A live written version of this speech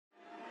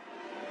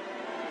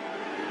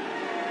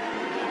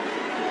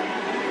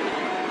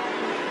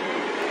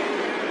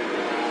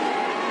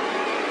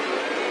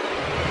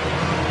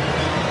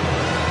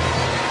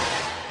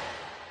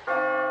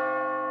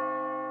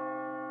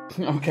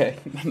Okay,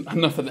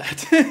 enough of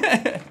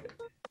that.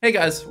 Hey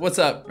guys, what's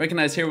up?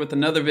 Recognize here with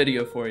another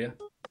video for you.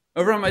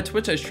 Over on my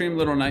Twitch, I stream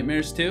Little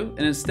Nightmares too,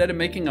 and instead of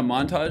making a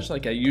montage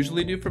like I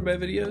usually do for my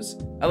videos,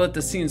 I let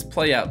the scenes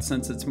play out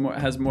since it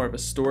has more of a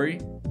story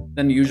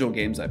than the usual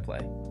games I play.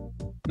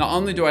 Not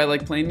only do I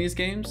like playing these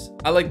games,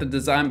 I like the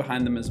design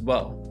behind them as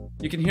well.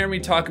 You can hear me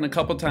talking a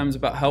couple times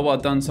about how well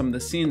done some of the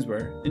scenes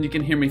were, and you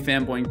can hear me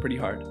fanboying pretty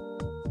hard.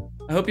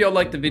 I hope y'all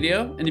liked the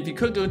video, and if you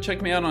could go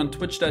check me out on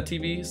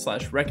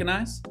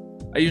twitch.tv/recognize.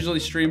 I usually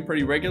stream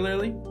pretty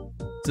regularly,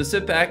 so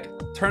sit back,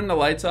 turn the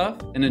lights off,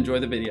 and enjoy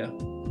the video.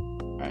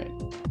 Alright,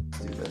 let's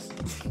do this.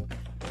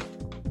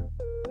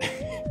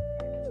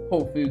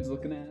 Whole Foods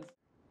looking ass.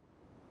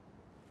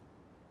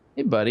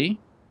 Hey buddy.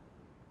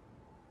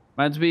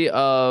 Reminds me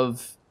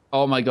of,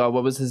 oh my god,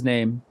 what was his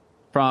name?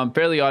 From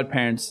Fairly Odd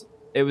Parents.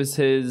 It was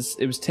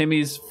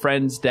Timmy's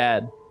friend's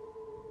dad.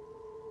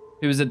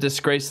 He was a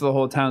disgrace to the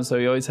whole town, so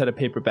he always had a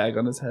paper bag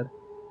on his head.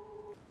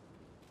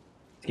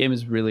 This game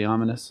is really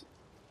ominous.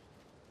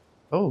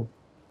 Oh.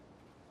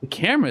 The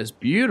camera is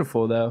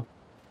beautiful, though.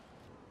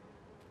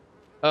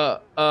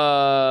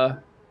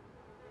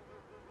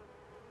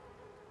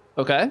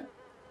 Okay.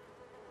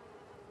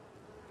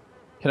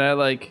 Can I,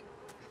 like...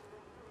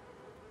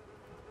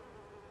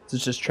 This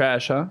is just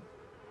trash, huh?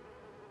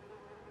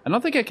 I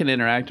don't think I can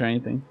interact or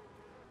anything.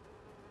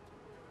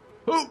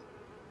 Oh!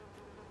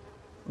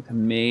 Look at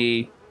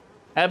me.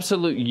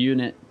 Absolute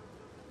unit.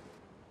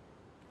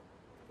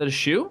 Is that a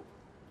shoe?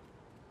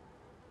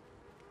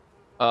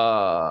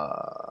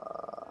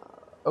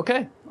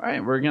 Okay.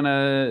 Alright, we're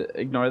gonna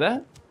ignore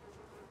that.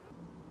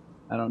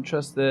 I don't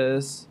trust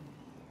this.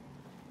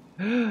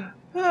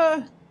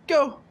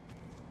 Go!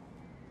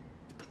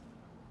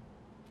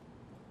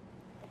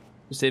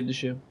 We saved the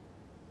shoe.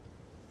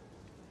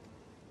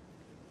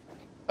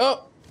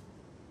 Oh!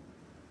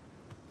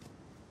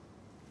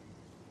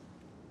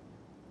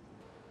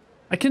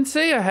 I can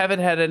say I haven't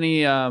had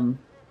any,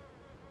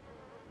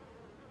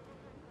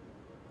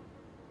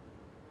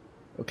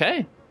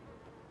 okay.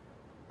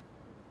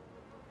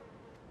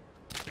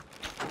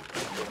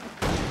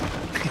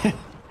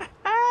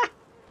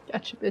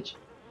 Gotcha, bitch.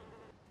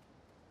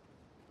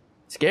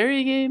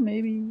 Scary game,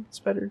 maybe.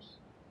 Spiders.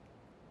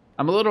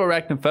 I'm a little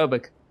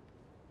arachnophobic.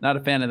 Not a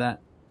fan of that.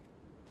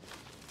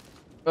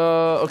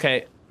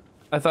 Okay.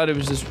 I thought it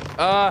was just,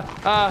 no,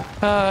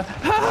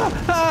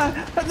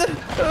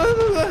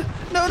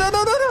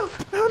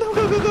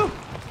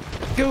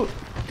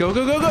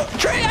 go.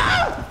 Trey,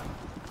 ah!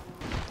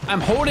 I'm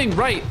holding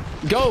right.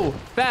 Go,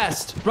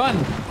 fast, run,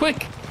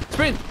 quick,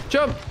 sprint,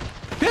 jump.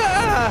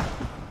 Ah!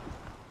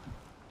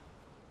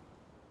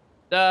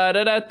 Da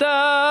da da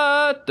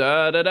da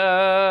da da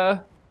da.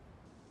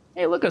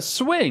 Hey, look, a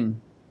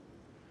swing.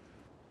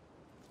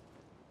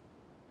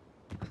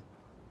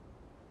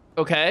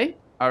 Okay,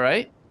 all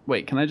right.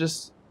 Wait, can I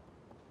just...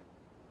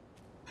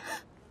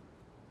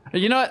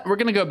 You know what? We're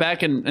gonna go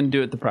back and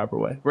do it the proper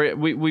way.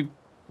 We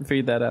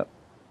figured that out.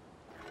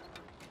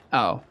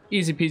 Oh,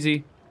 easy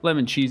peasy,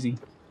 lemon cheesy.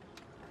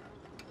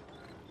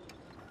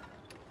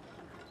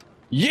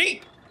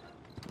 Yeet!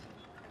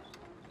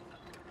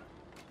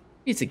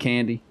 Piece of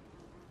candy.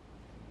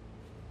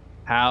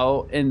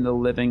 How in the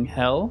living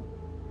hell?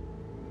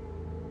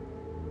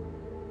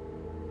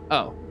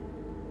 Oh.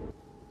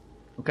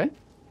 Okay.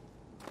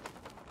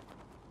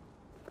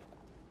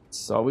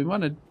 That's all we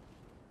wanted.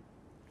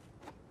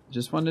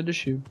 Just wanted a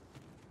shoe.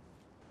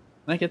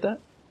 Can I get that?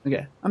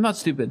 Okay. I'm not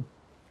stupid.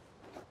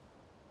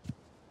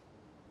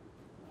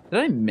 Did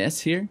I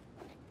miss here?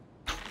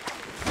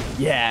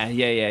 Yeah.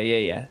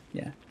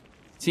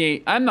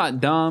 See, I'm not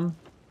dumb.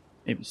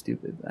 Maybe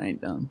stupid, but I ain't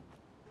dumb.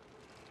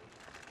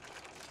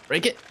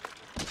 Break it.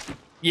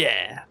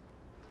 Yeah.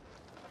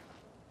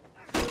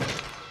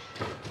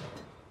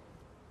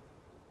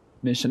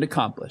 Mission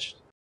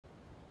accomplished.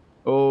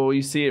 Oh,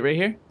 you see it right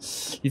here?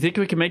 You think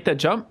we can make that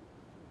jump?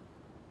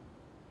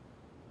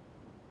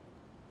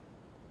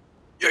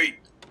 Yay!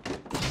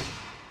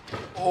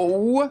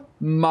 Oh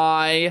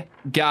my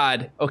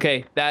god.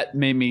 Okay, that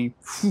made me...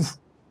 Whew.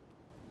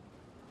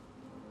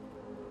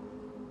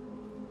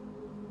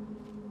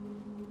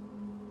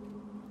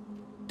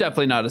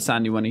 Definitely not a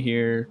sound you want to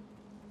hear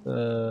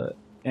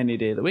any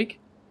day of the week.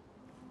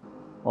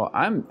 Well,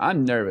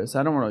 I'm nervous.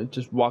 I don't want to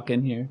just walk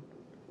in here.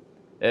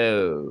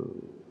 Oh.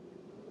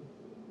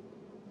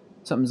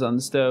 Something's on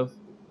the stove.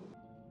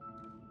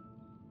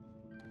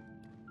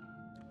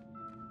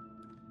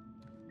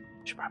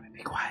 Should probably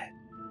be quiet.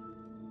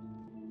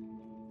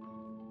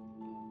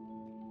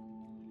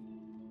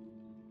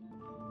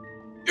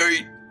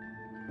 Yay!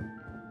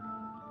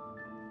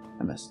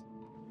 I missed.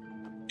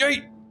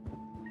 Yay!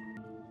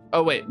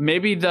 Oh wait,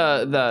 maybe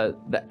the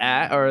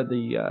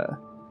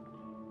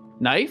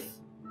knife?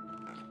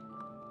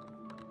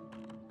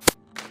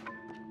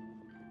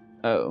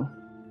 Oh.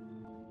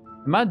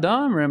 Am I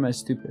dumb or am I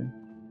stupid?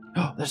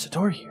 Oh, there's a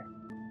door here.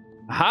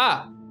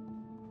 Aha!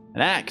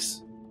 An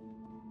axe.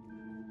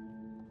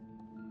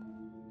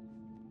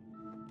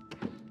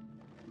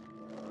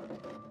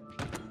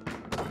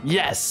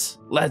 Yes!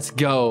 Let's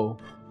go.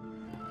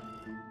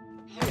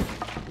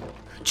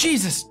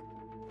 Jesus!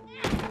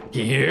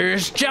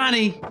 Here's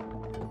Johnny!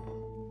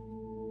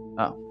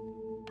 Oh.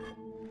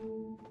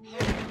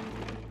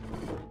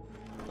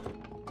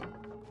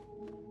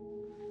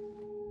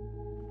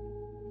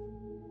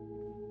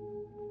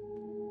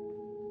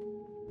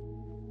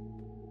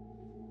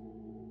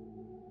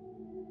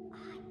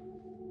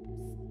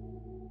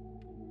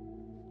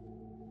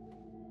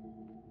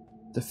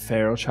 The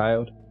feral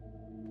child.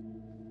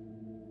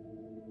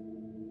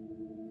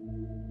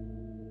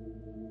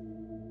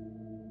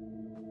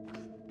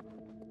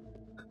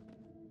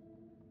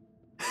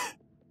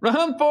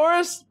 Run,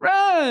 Forrest,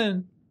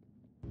 run!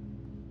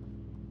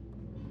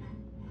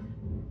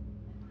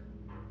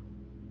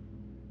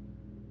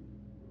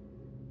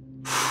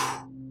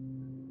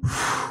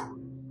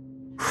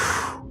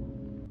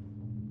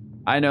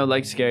 I know,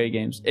 like scary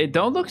games. It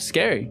don't look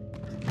scary.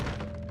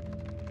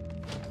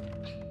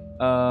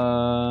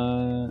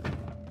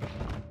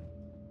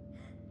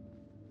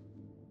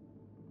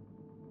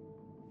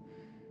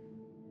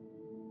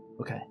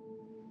 Okay.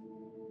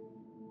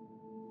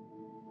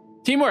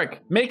 Teamwork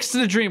makes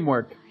the dream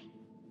work.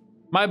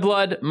 My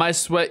blood, my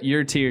sweat,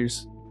 your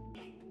tears.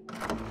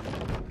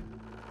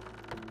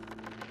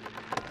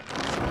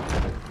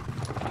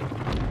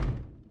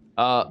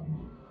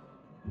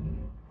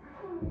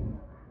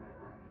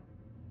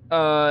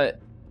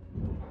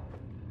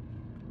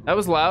 That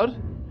was loud.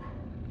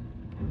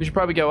 We should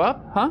probably go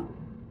up, huh?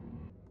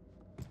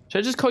 Should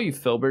I just call you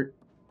Philbert?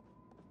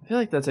 I feel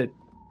like that's a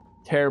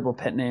terrible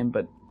pet name,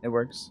 but it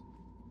works.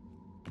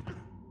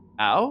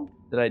 Ow?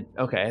 Did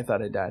I? Okay, I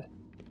thought I died.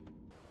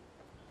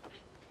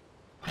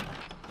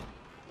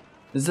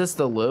 Is this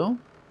the loo?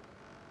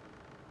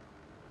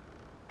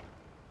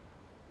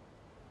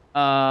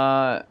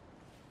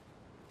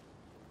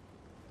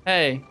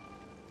 Hey.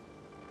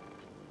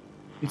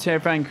 You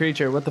terrifying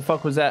creature. What the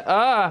fuck was that?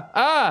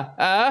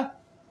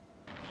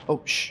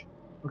 Oh, shh.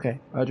 Okay,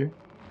 Roger.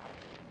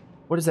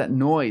 What is that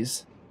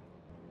noise?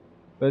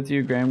 Both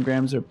you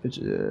grams are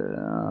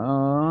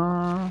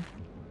bitches.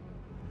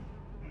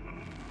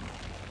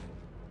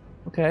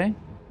 Okay.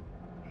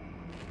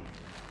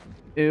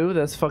 Ew,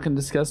 that's fucking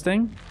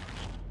disgusting.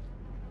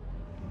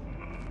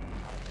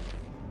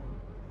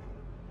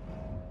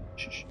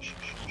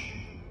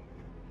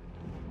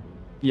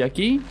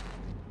 Yucky.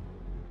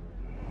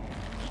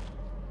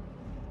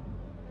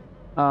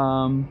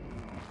 Oh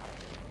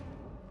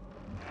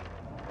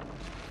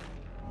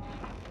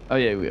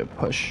yeah, we have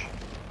push.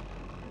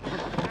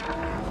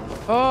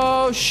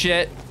 Oh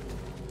shit.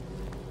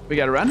 We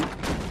gotta run.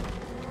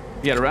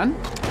 We gotta run.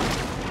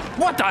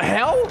 What the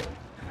hell?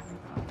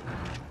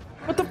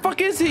 What the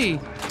fuck is he?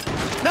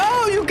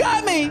 No, you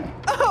got me.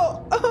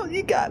 Oh,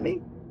 you got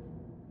me.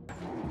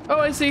 Oh,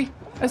 I see.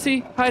 I see.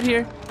 Hide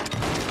here.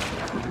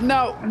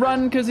 No,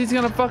 run, because he's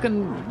gonna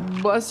fucking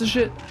blast the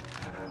shit.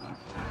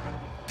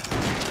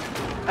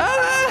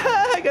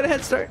 Ah, I got a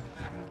head start.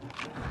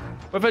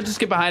 What if I just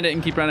get behind it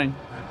and keep running?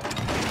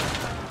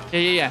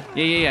 Yeah.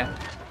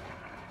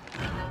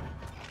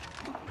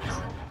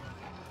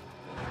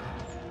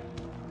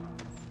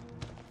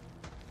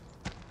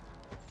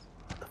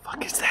 What the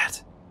fuck is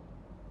that?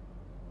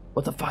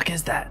 What the fuck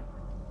is that?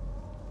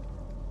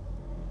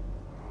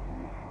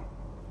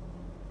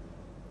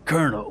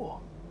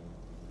 Colonel,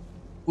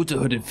 what's a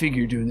hooded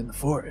figure doing in the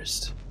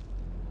forest?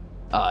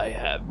 I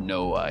have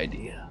no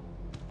idea.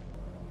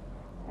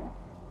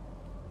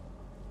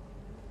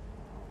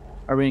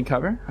 Are we in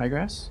cover? High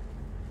grass?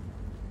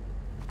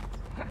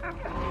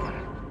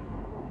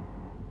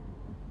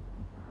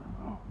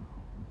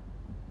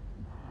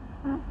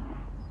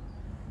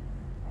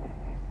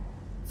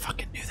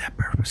 Fucking knew that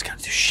bird was gonna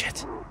do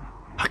shit.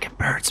 Fucking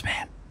birds,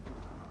 man.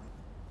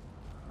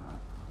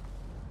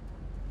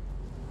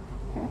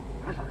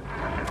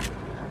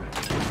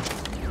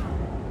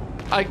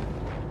 I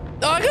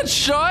got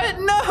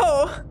shot?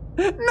 No!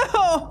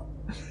 No!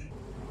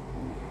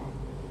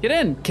 Get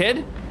in,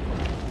 kid.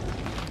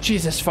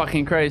 Jesus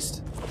fucking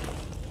Christ.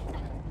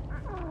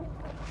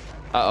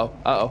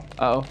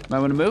 Uh-oh. Might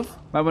wanna move?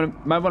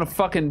 Might wanna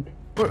fucking...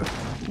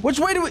 Which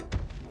way do we...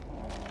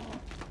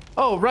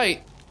 Oh,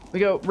 right. We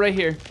go right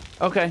here.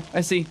 Okay,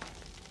 I see.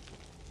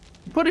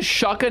 Put a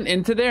shotgun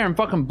into there and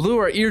fucking blew,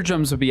 our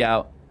eardrums would be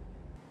out.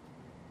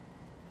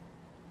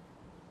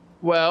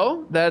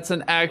 Well, that's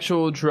an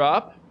actual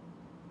drop.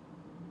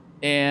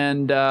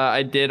 And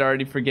I did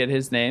already forget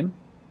his name.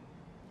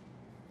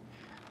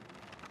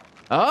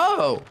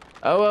 Oh.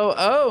 Oh.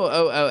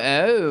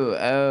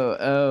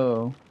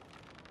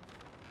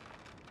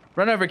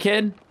 Run over,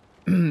 kid.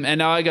 And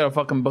now I gotta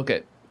fucking book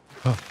it.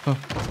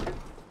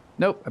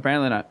 Nope,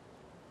 apparently not.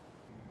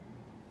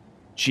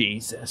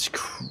 Jesus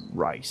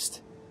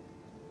Christ.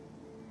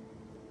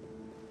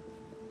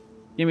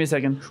 Give me a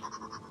second.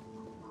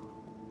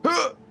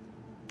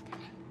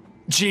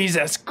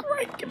 Jesus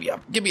Christ, give me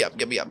up.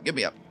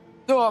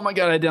 Oh my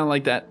god, I don't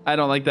like that. I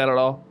don't like that at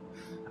all.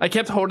 I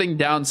kept holding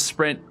down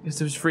sprint because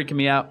it was freaking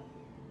me out.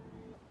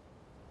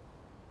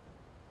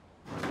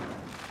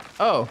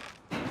 Oh.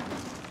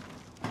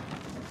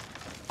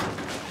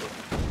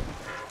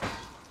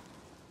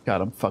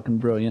 God, I'm fucking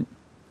brilliant.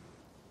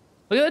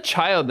 Look at that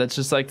child that's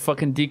just like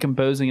fucking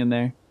decomposing in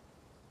there.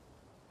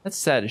 That's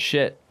sad as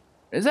shit.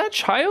 Is that a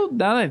child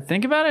now that I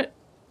think about it?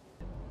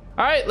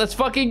 All right, let's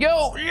fucking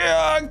go.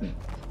 Yeah.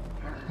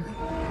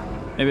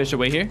 Maybe I should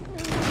wait here.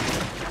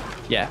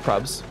 Yeah,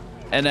 probs.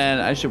 And then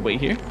I should wait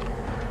here.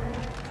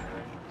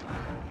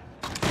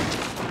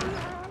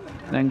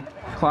 Then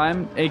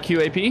climb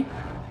AQAP.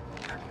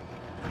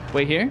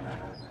 Wait here.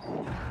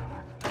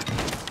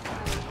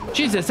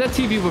 Jesus, that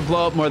TV would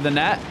blow up more than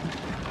that.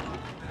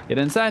 Get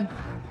inside.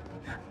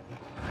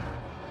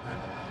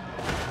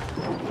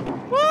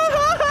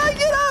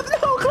 Get up!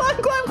 No, climb.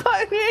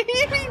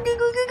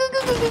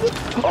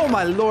 Oh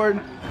my lord.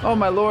 Oh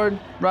my lord.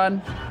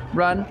 Run.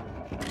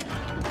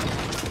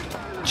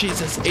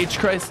 Jesus H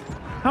Christ.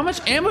 How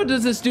much ammo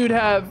does this dude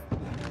have?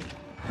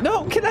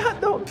 No, get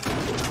out. No.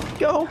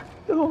 Go.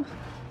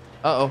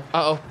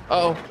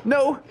 Uh-oh.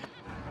 No.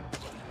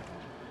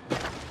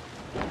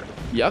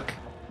 Yuck.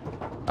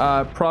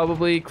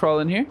 Probably crawl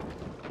in here.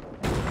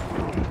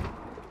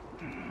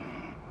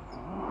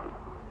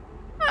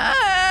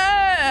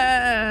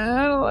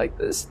 I don't like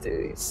this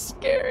dude. He's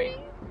scary.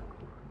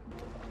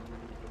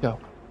 Go.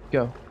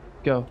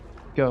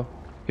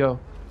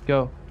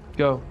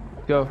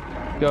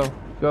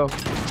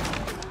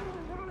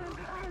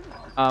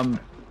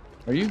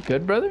 Are you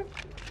good, brother?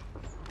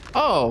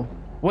 Oh,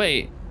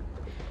 wait.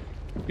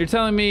 You're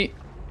telling me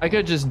I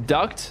could just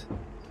ducked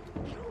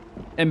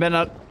and been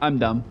up? I'm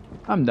dumb.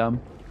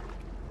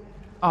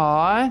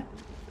 Aw.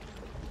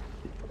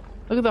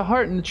 Look at the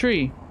heart in the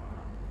tree.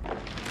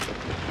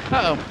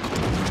 Uh-oh.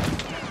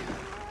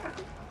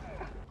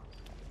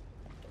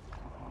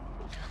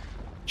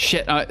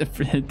 Shit, I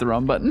hit the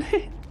wrong button.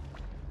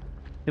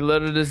 He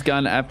loaded his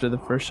gun after the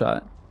first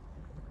shot.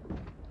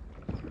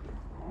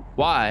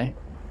 Why?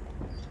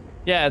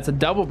 Yeah, it's a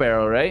double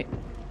barrel, right?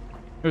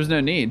 There was no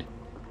need.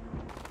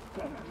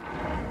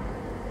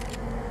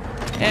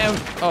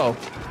 And, oh.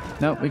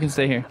 No, we can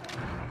stay here.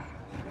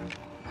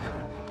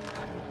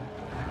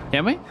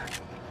 Can we?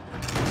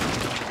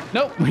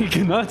 Nope, we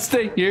cannot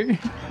stay here.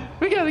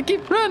 We gotta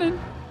keep running.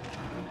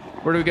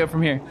 Where do we go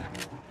from here?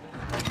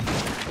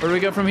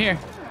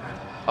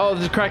 Oh,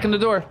 there's a crack in the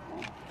door.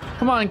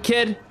 Come on,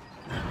 kid.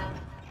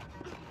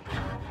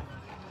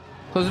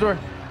 Close the door.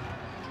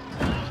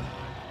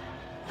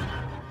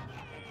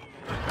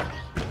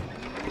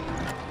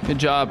 Good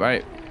job. All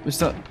right,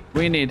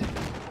 we need.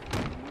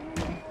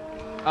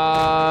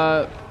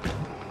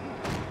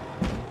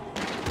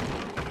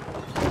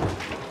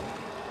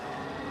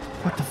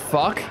 What the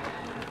fuck?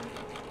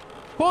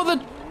 Pull the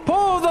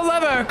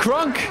lever,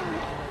 crunk.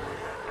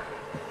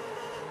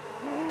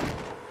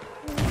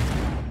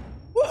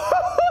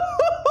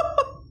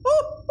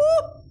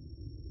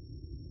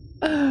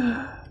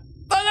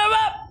 Fuck him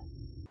up.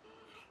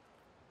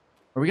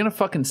 Are we gonna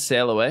fucking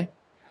sail away?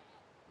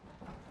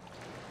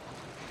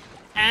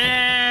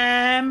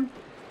 I'm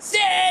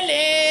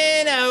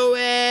sailing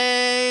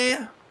away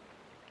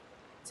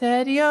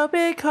to the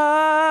open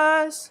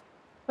cause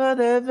for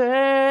the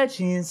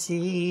virgin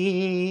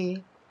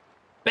sea.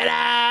 But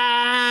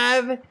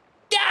I've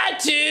got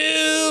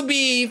to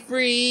be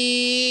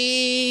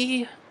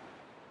free.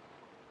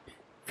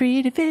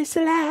 Free to face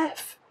the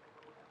life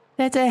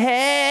that's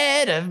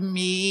ahead of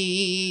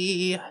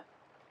me.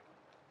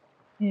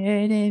 Here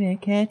in a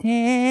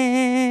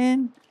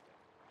curtain,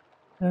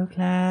 so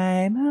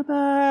climb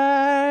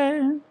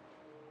aboard.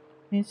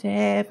 It's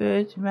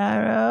ever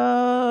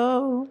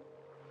tomorrow.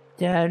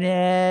 Down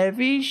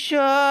every shore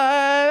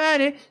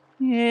and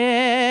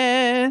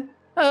yeah.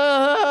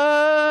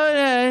 Oh,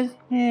 that's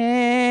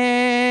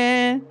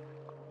hand.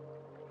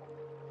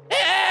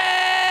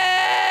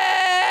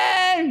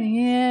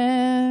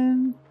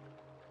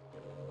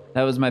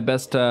 That was my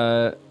best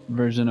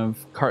version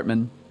of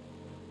Cartman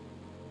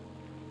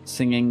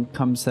singing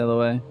Come Sail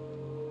Away.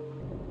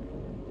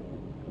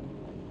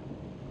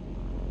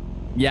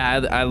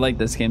 Yeah, I like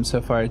this game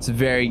so far. It's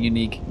very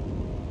unique.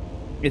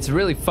 It's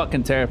really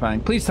fucking terrifying.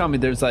 Please tell me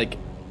there's like...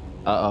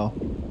 Uh-oh.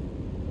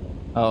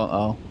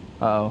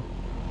 Uh-oh.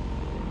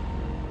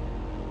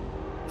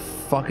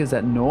 Fuck is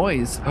that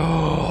noise?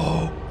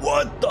 Oh,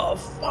 what the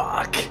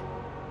fuck?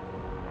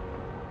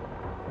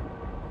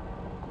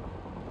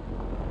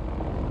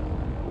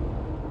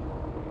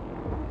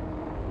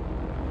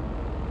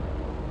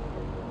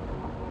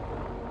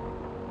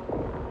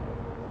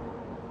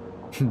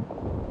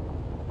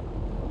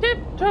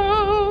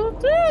 Tiptoe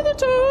through the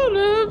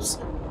tulips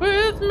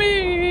with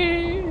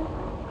me.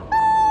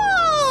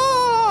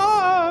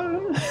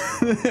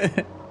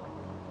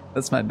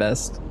 That's my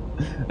best.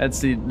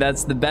 That's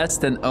the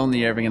best and only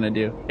you're ever gonna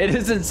do. It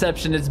is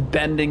Inception. It's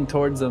bending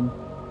towards them.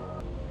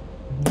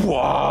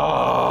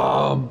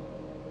 Boom.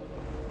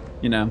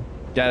 You know,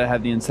 gotta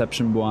have the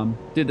Inception boom.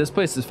 Dude, this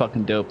place is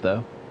fucking dope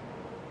though.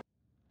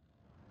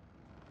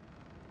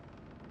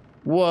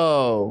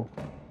 Whoa.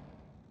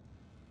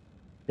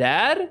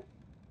 Dad?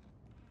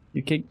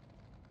 You kick?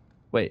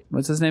 Wait,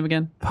 what's his name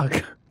again?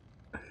 Fuck.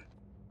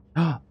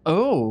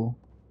 Oh.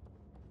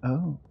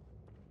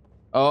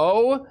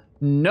 Oh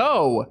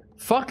no!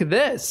 Fuck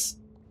this!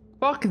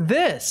 Fuck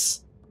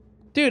this!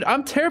 Dude,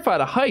 I'm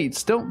terrified of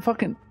heights. Don't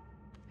fucking...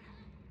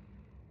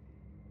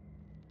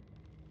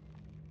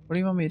 What do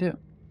you want me to do?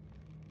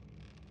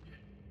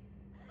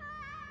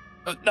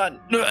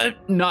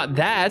 Not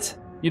that.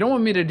 You don't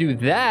want me to do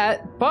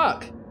that.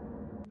 Fuck.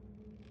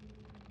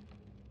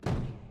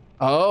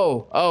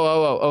 Oh,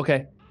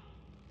 okay.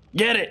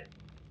 Get it.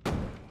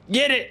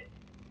 Get it.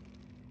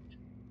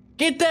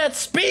 Get that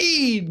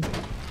speed.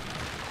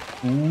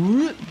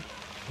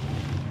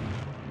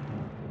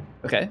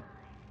 Okay.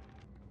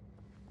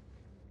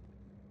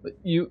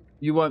 You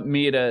want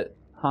me to,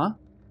 huh?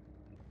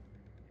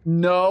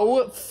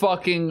 No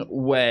fucking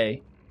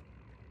way.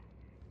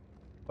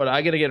 But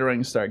I gotta get a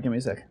running start. Give me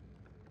a sec.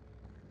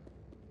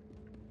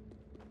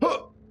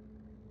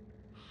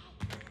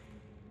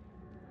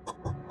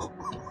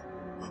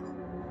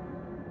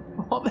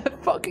 Oh,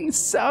 that fucking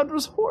sound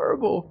was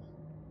horrible.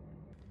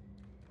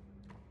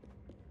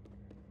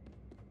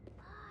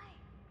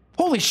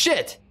 Holy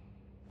shit!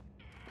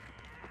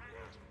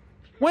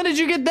 When did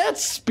you get that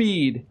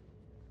speed?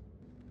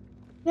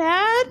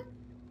 Dad?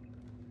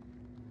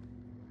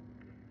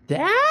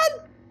 Dad?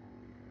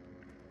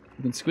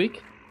 You can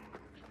squeak?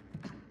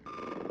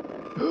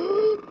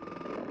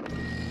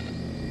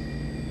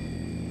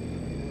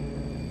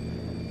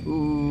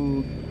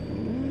 Ooh.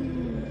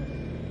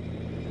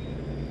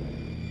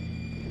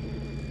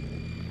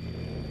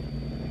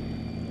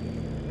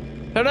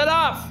 Turn it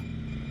off!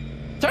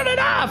 Turn it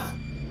off!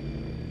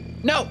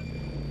 No!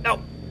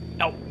 No!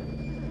 No!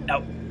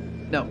 No!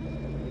 No!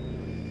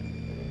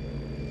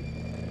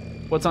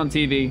 What's on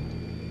TV?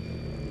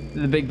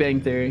 The Big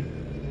Bang Theory.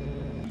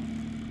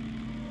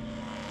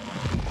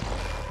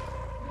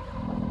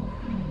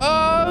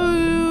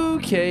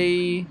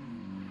 Okay.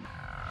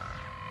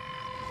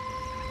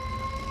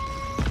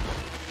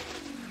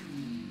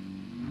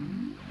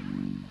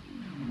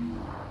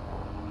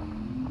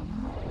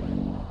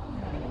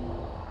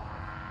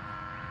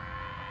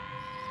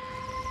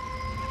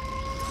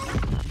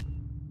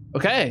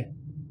 Okay.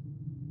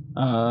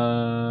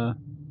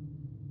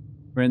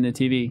 We're in the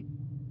TV.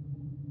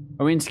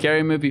 Are we in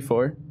Scary Movie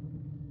 4?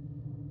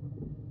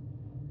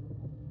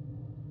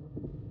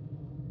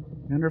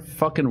 Under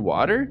fucking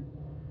water?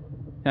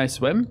 Can I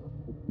swim?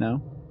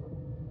 No.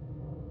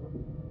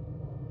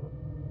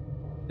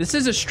 This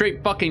is a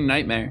straight fucking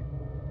nightmare.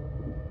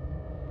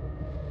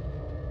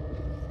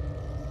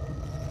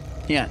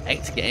 Yeah,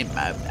 X game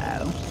mode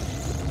now.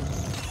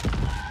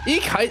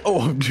 Eek height.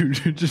 Oh,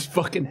 dude, just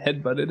fucking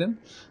headbutted him.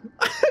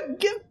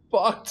 Get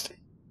fucked.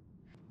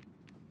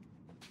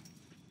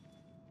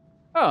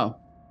 Oh.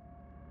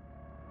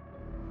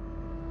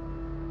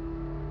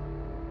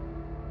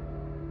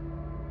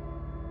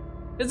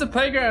 It's a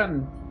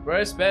playground where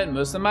I spent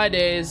most of my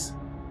days.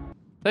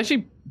 It's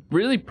actually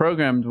really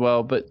programmed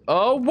well, but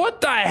oh,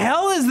 what the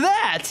hell is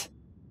that?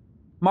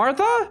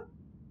 Martha?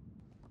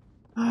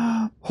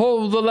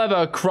 Hold the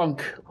lever,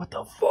 crunk. What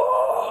the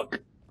fuck?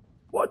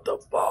 What the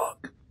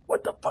fuck?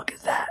 What the fuck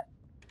is that?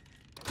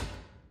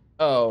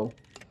 Oh.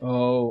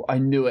 Oh, I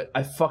knew it.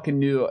 I fucking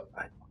knew it.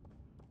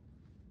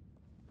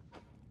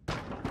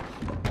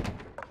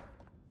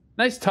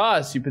 Nice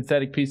toss, you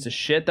pathetic piece of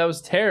shit. That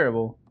was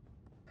terrible.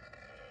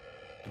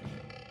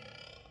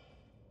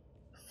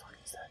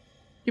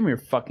 Give me your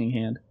fucking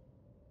hand.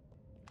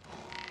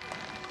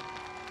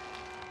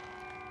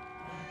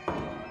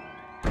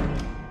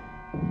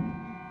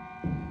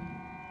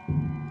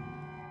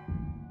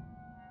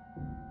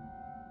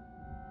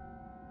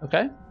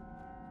 Okay.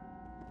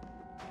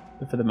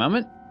 But for the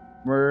moment,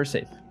 we're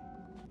safe.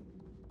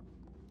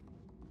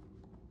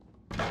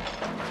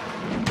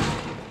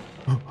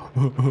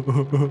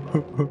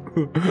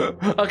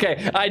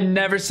 Okay, I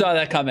never saw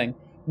that coming.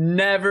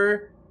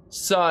 Never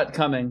saw it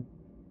coming.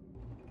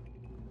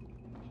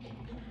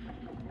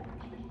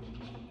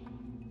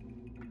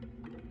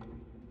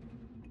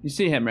 You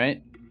see him,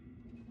 right?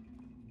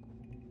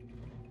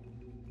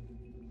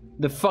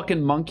 The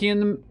fucking monkey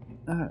in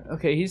the...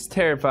 okay, he's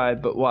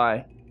terrified, but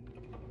why?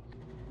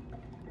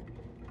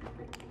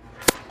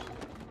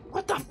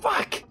 What the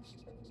fuck?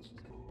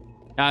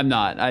 I'm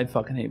not. I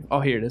fucking hate... Oh,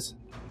 here it is.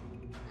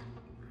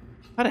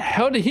 How the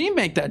hell did he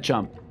make that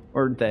jump?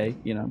 Or they,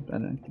 you know, I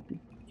don't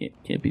know.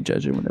 Can't be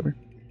judging, whatever.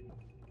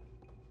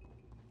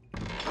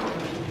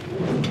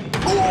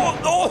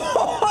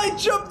 Oh, I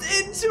jumped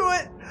into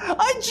it!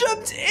 I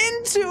jumped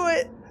into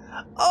it!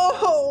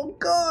 Oh,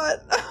 God.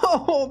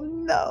 Oh,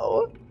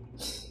 no.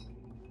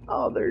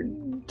 Oh, they're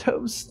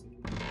toast.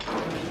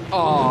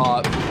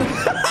 Oh.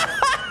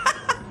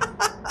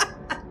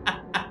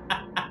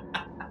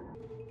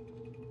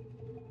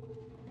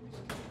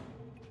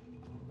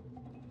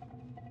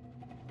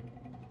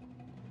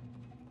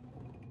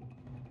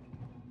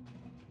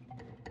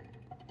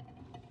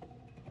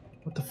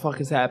 What the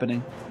fuck is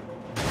happening?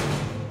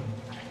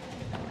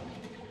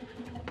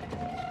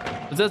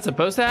 Was that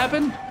supposed to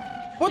happen?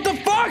 What the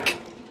fuck?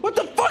 What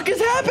the fuck is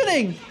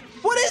happening?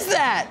 What is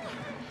that?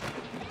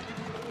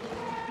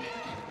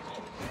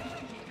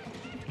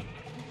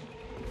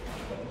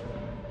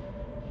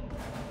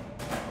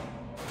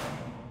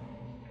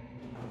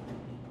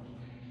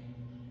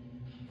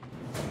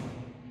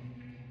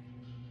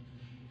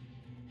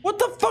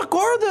 the fuck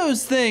are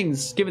those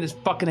things? Give me this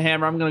fucking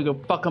hammer. I'm gonna go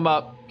fuck them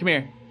up. Come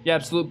here, you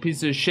absolute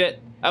piece of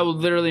shit. I will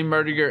literally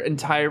murder your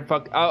entire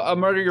I'll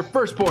murder your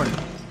firstborn.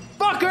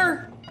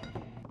 Fucker!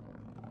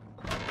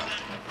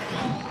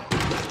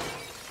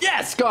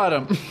 Yes, got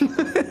him.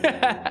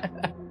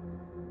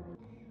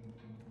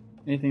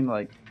 Anything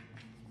like...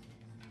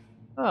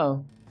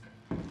 Oh.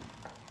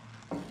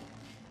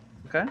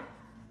 Okay.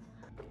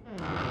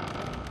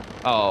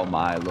 Oh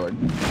my lord.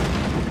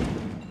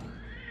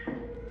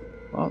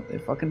 Well, they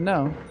fucking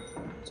know.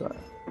 Sorry.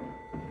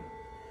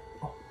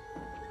 Oh.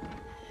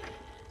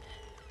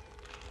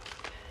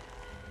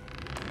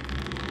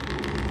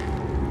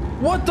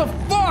 What the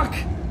fuck?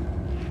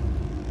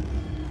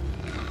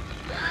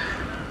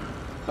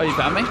 Oh, you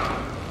found me?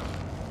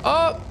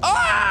 Oh,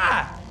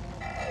 ah!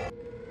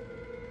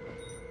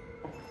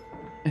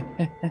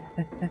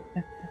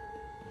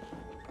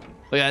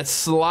 Look at that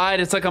slide.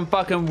 It's like I'm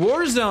fucking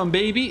Warzone,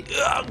 baby.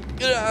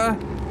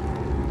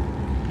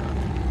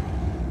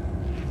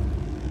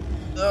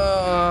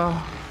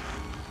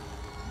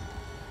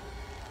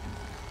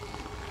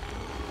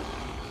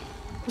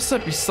 What's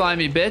up, you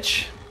slimy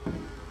bitch?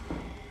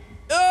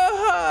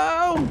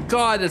 Oh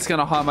god, that's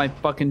gonna haunt my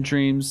fucking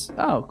dreams.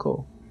 Oh,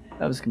 cool.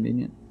 That was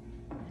convenient.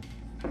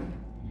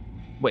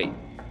 Wait.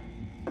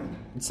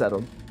 It's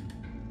settled.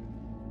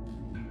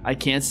 I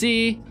can't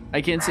see.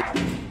 I can't see.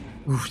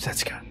 Ooh,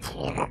 that's good.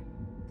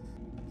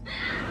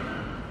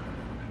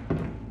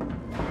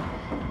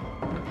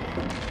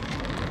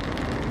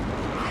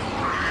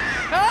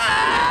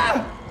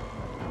 Ah!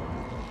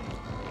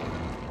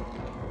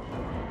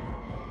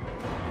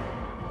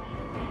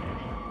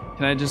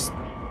 Can I just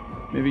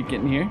maybe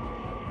get in here?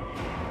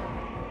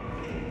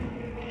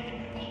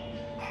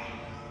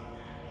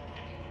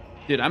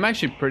 Dude, I'm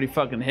actually pretty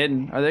fucking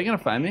hidden. Are they gonna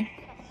find me?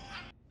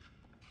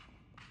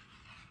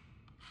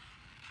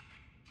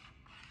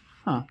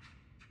 Huh.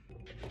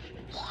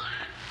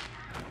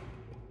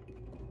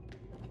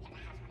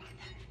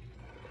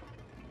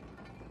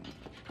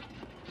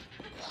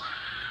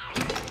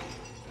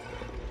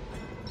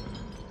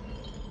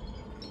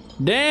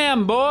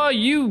 Damn, boy,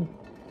 you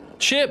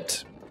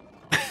chipped.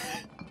 I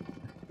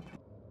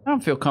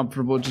don't feel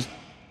comfortable just...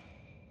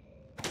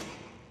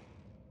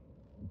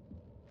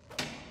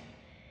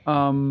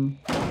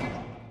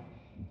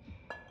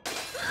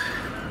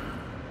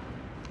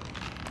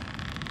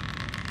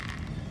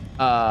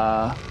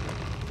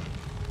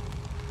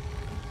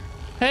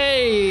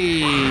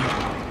 Hey!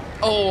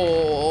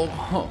 Oh,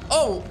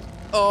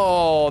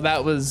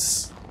 that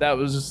was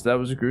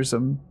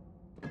gruesome.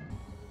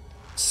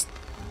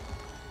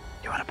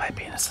 You want to buy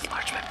penis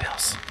enlargement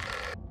pills?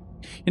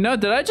 You know,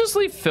 did I just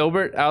leave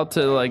Philbert out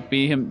to like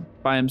be him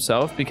by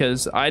himself?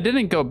 Because I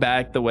didn't go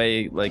back the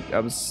way like I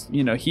was,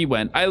 you know, he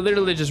went. I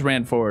literally just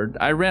ran forward.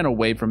 I ran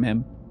away from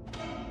him.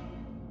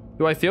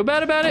 Do I feel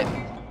bad about it?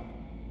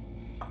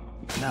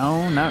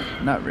 No,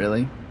 not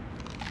really.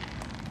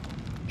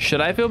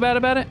 Should I feel bad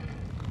about it?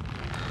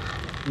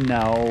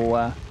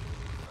 No.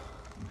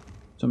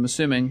 So I'm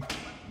assuming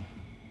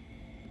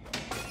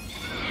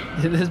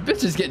this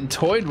bitch is getting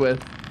toyed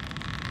with.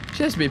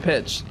 She has to be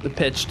pitched.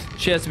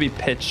 She has to be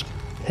pissed.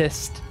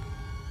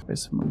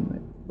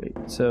 Wait.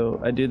 So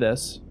I do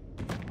this.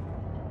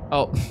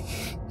 Oh.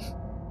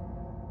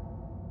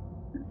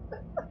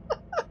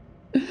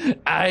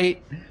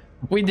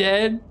 We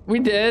did.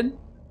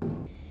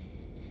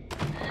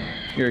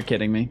 You're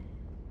kidding me.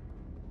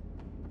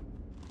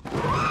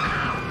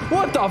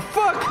 What the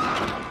fuck?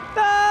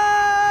 No!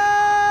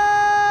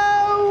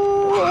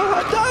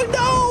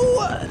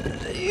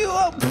 You.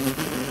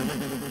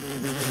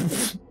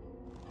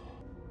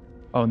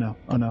 Oh no.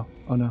 No.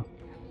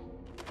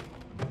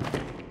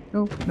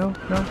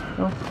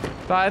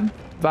 Vibe.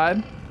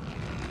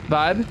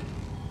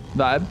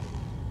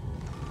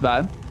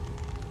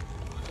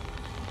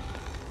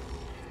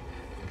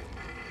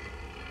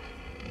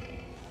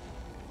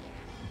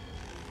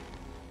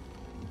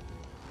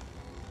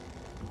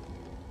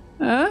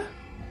 Huh?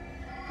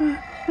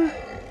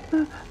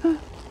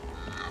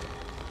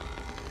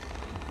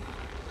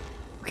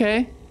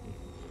 Okay.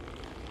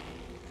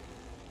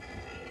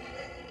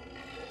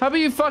 How about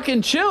you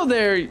fucking chill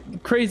there,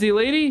 crazy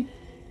lady?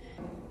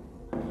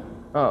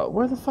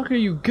 Where the fuck are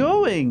you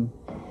going?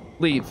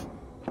 Leave.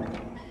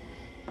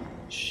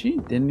 She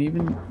didn't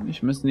even...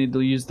 She must need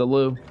to use the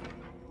loo.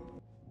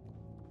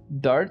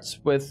 Darts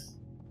with...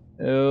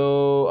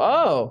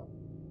 Oh.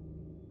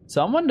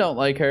 Someone don't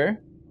like her.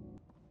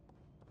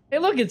 Hey,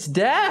 look, it's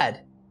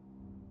Dad.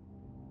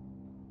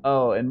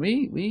 Oh, and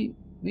we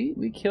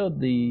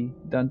killed the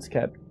dunce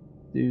cap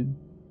dude.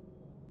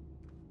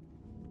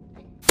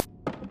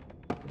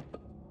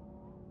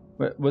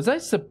 What was I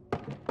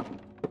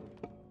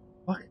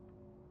What?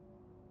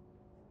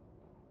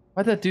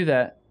 Why'd that do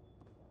that?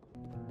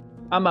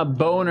 I'm a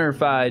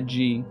boner-fied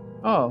G.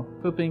 Oh,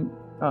 pooping.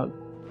 Oh.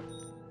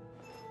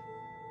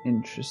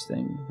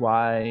 Interesting.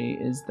 Why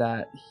is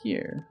that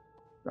here?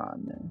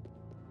 On there.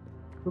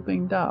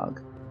 Pooping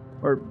dog.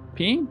 Or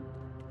peeing?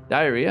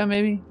 Diarrhea,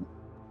 maybe?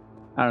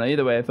 I don't know.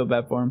 Either way, I feel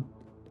bad for him.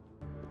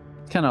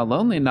 kind of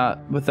lonely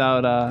not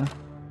without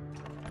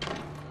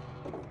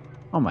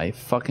oh my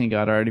fucking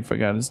god, I already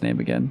forgot his name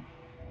again.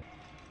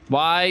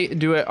 Why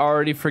do I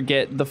already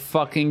forget the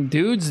fucking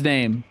dude's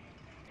name?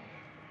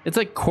 It's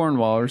like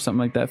Cornwall or something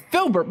like that.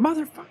 Philbert,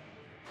 motherfucker.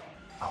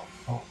 Oh,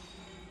 oh.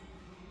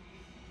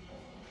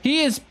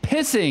 He is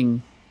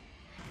pissing.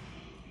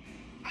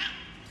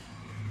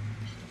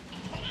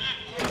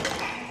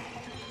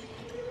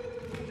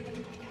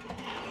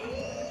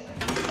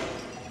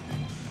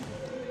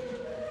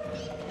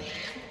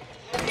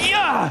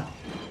 Yeah!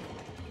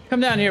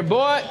 Come down here,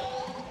 boy.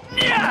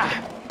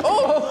 Yeah!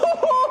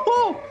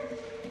 Oh!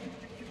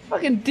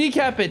 Fucking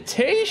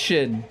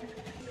decapitation.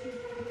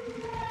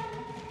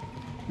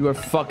 You are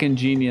fucking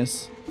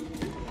genius.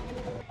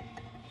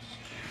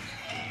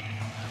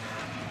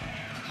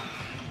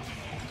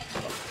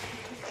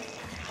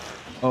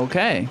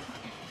 Okay.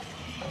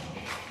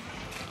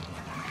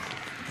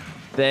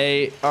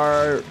 They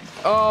are...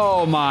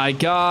 Oh my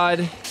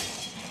god.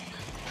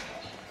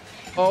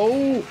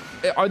 Oh...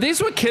 Are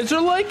these what kids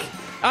are like?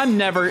 I'm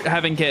never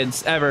having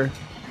kids, ever.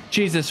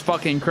 Jesus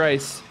fucking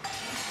Christ.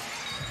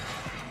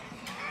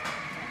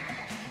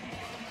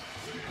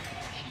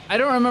 I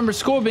don't remember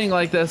school being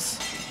like this.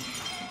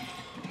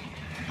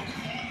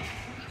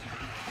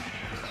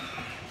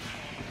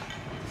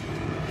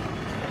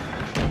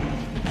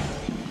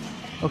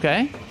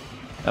 Okay.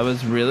 That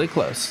was really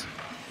close.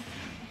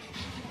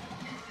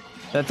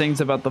 That thing's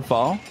about to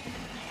fall.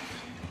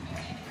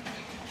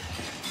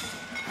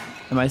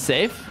 Am I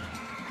safe?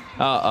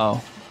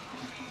 Uh-oh.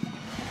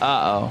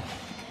 Uh-oh.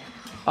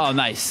 Oh,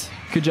 nice.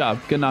 Good job.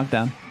 Good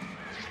knockdown.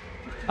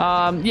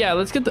 Yeah,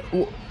 let's get the...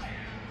 You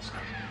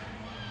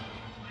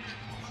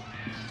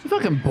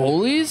fucking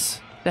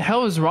bullies? The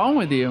hell is wrong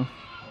with you?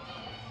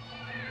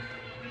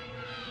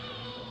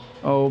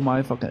 Oh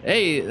my fucking...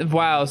 Hey,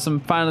 wow, some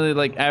finally,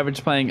 like,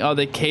 average playing. Oh,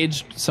 they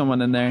caged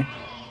someone in there.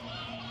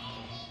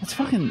 That's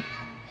fucking...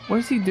 What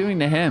is he doing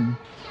to him?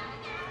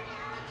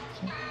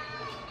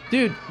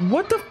 Dude,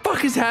 what the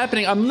fuck is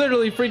happening? I'm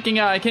literally freaking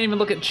out. I can't even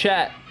look at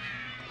chat.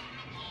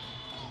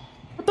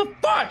 What the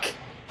fuck?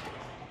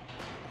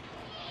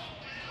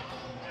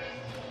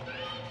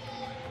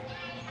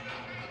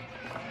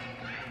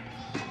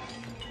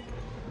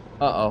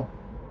 Uh-oh.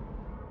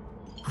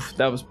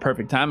 That was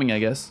perfect timing, I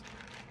guess.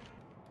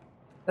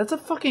 That's a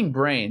fucking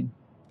brain.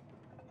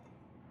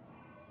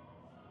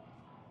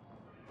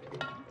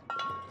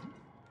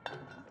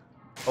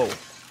 Oh.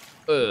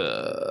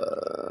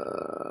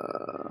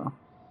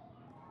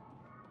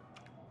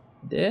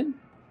 Did?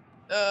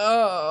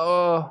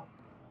 Oh.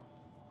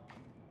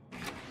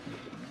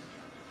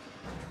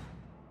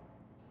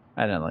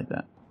 I didn't like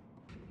that.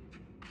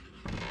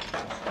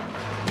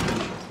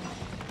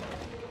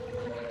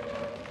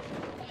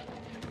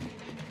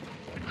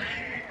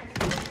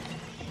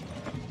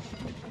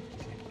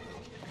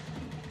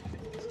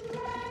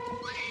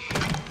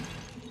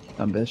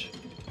 Dumb bitch.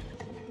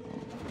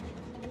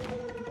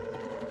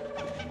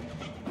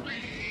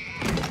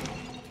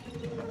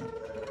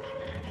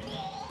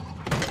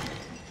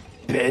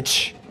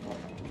 Bitch.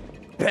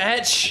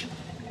 Bitch.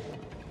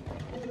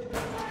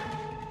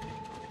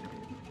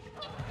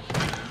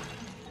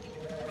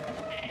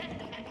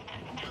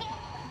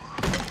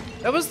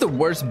 That was the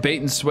worst bait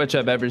and switch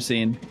I've ever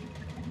seen.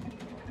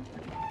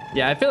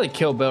 Yeah, I feel like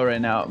Kill Bill right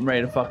now. I'm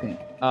ready to fucking...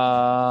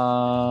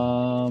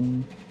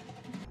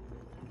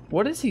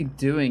 What is he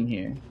doing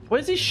here? What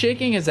is he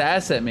shaking his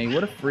ass at me?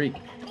 What a freak.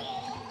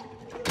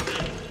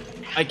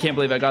 I can't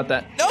believe I got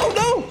that. No,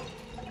 no!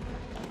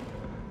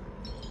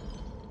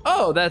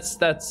 Oh, that's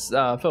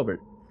Philbert.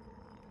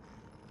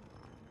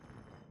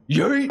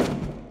 Yeet!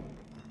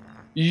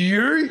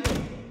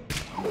 Yeet!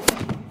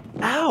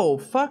 Ow,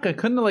 fuck, I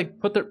couldn't like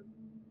put the...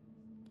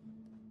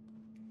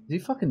 Is he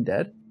fucking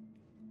dead?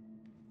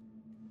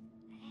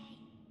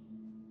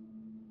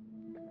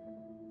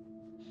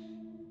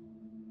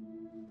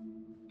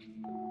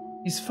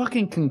 He's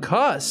fucking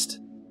concussed.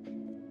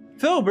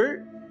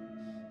 Philbert?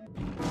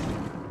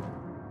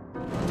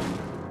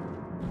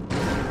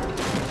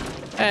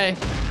 Hey.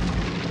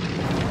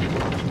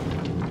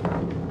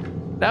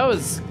 That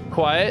was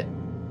quiet.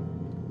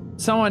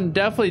 Someone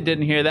definitely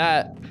didn't hear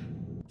that.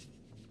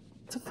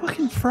 It's a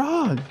fucking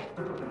frog.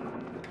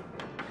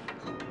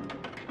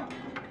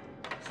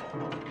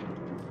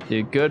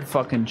 Dude, good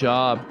fucking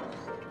job.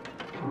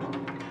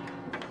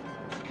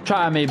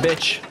 Try me,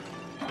 bitch.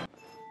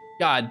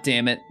 God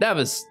damn it. That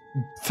was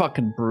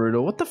fucking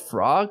brutal. What the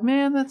frog,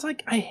 man? That's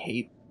like, I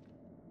hate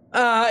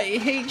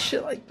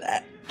shit like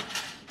that.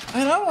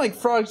 And I don't like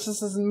frogs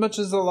just as much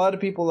as a lot of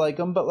people like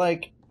them, but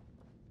like,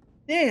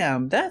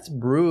 damn, that's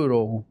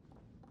brutal.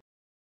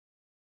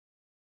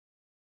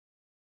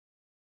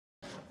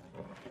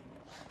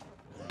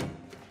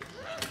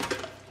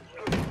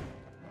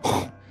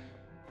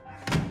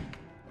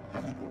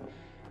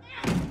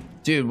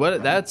 Dude,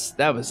 what?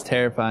 That was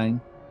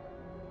terrifying.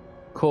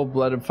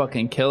 Cold-blooded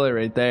fucking killer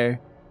right there.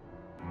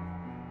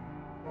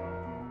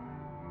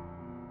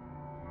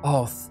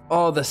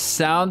 Oh, the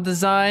sound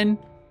design.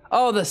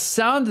 Oh, the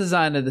sound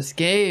design of this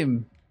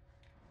game.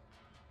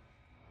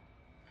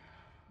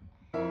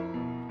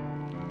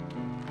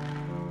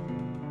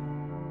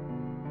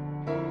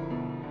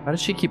 Why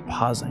does she keep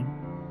pausing?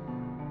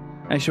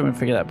 Actually, I want to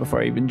figure that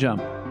before I even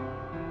jump.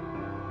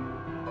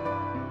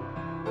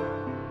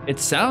 It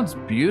sounds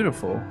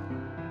beautiful.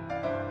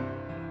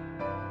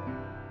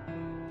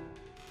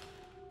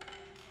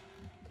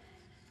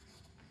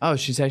 Oh,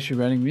 she's actually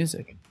writing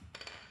music.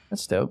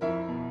 That's dope.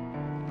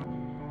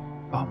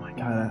 Oh my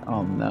god.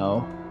 Oh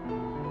no.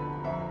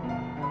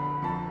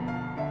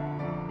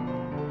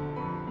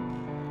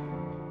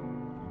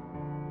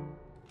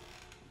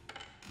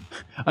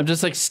 I'm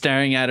just like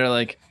staring at her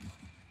like.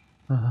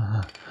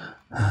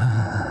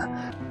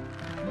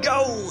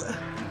 Go!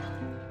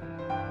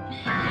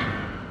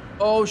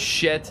 Oh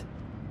shit.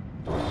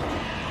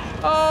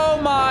 Oh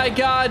my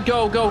god.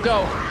 Go, go,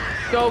 go.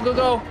 Go, go,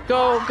 go,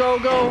 go, go,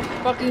 go.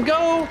 Fucking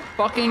go.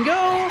 Fucking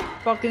go.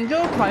 Fucking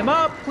go. Climb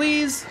up,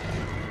 please.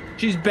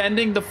 She's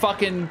bending the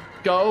fucking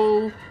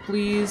go,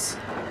 please.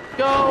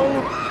 Go.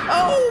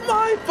 Oh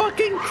my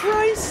fucking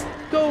Christ.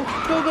 Go,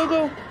 go, go,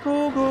 go.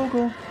 Go, go,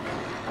 go.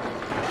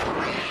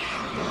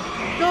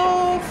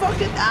 Go,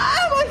 fucking.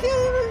 Ah, my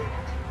God.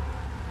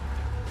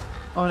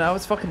 Oh, now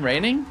it's fucking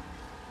raining?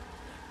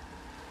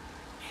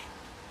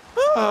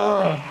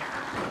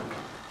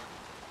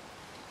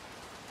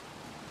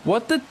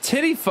 What the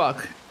titty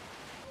fuck?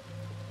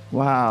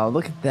 Wow,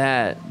 look at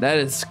that. That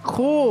is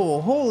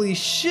cool. Holy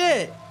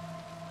shit.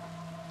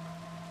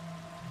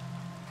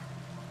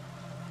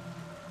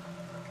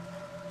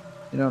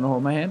 You don't want to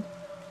hold my hand?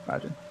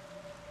 Roger.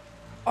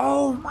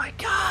 Oh my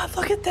god,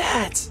 look at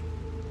that.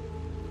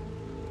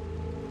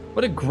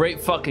 What a great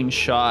fucking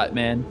shot,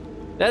 man.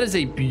 That is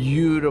a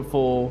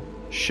beautiful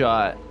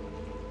shot.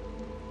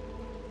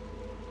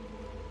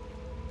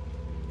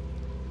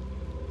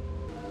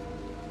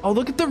 Oh,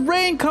 look at the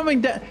rain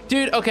coming down.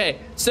 Dude, okay,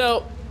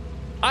 so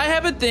I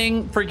have a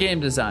thing for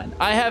game design.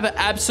 I have an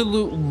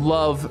absolute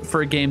love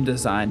for game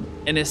design,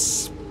 and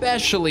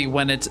especially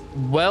when it's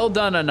well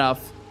done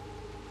enough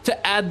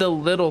to add the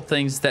little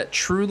things that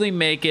truly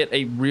make it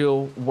a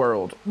real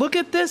world. Look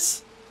at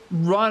this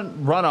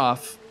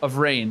runoff of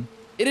rain.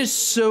 It is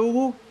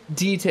so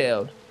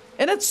detailed,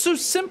 and it's so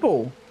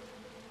simple.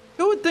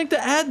 Who would think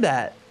to add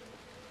that?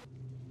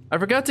 I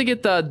forgot to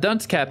get the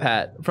dunce cap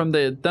hat from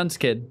the dunce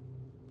kid.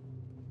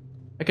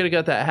 I could have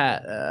got that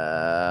hat.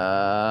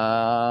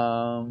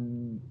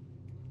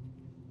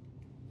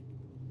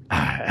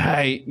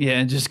 Yeah,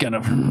 I'm just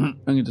gonna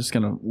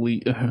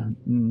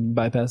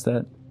bypass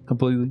that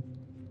completely.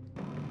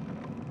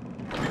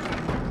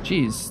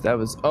 Jeez, that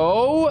was,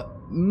 oh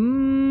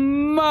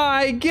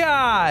my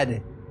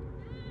god.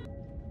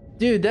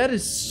 Dude, that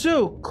is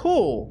so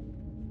cool.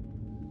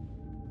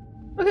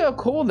 Look how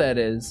cool that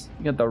is.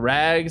 You got the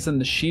rags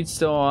and the sheets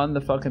still on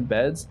the fucking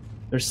beds.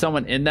 There's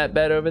someone in that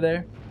bed over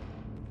there.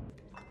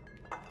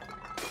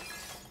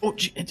 Oh,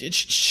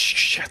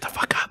 shut the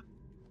fuck up.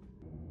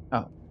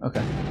 Oh,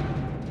 okay.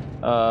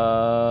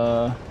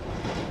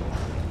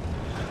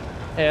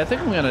 Hey, I think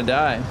I'm gonna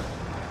die.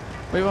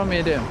 What do you want me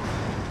to do?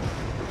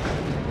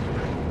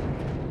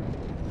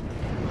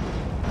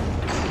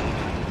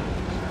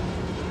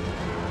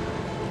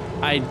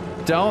 I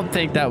don't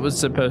think that was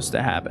supposed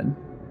to happen.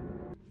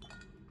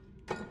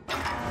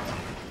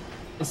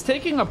 It's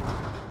taking a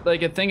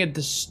thing of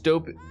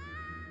dystopic.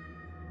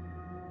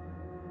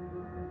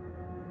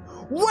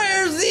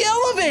 Where's the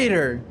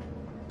elevator?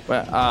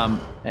 Well,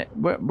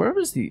 where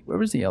was the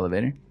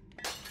elevator?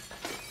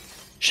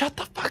 Shut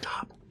the fuck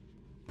up.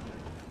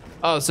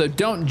 Oh, so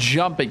don't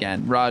jump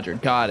again. Roger,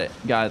 got it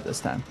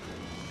this time.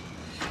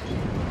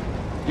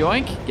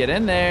 Yoink, get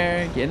in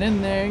there, get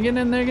in there, get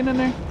in there, get in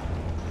there.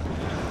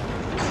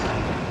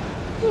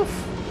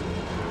 Oof.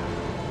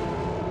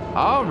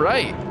 All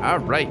right.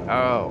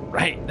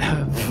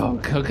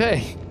 Fuck,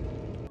 okay.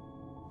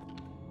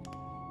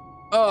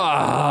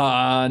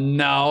 Oh,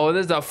 no,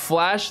 there's a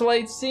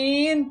flashlight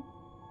scene.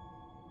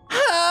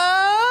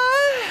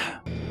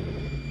 Ah!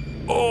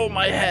 Oh,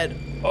 my head.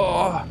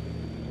 Oh,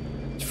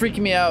 it's freaking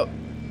me out.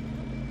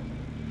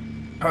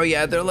 Oh,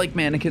 yeah, they're like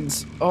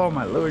mannequins. Oh,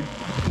 my lord.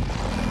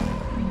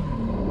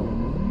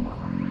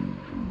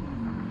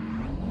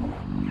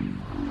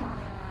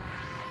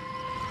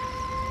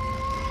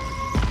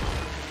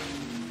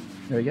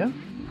 There we go.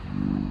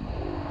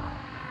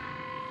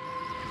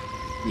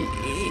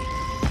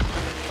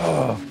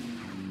 Oh,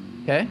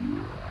 okay.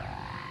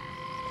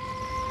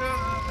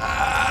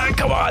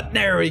 Come on,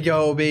 there we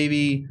go,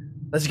 baby.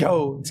 Let's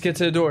go. Let's get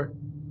to the door.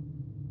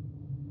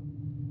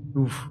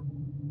 Oof.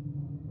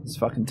 It's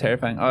fucking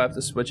terrifying. Oh, I have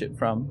to switch it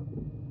from.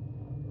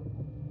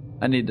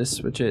 I need to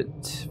switch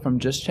it from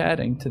just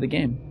chatting to the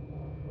game.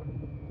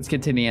 Let's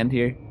get to the end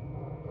here.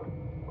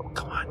 Oh,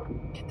 come on.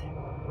 Get there.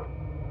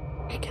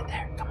 Okay, get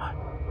there. Come on.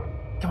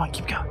 Come on,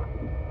 keep going.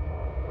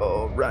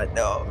 Oh, right.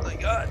 No, oh my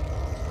god.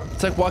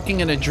 It's like walking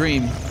in a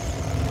dream.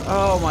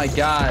 Oh my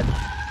god.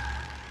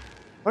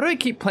 Why do I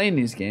keep playing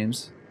these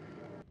games?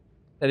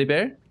 Teddy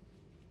bear?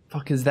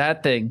 Fuck is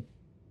that thing?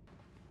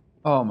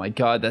 Oh my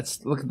god,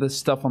 look at this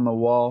stuff on the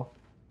wall.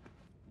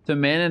 It's a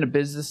man in a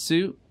business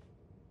suit.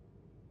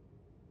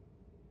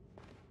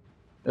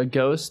 A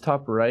ghost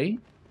top right.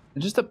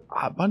 And just a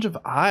bunch of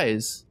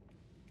eyes.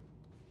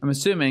 I'm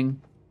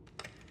assuming.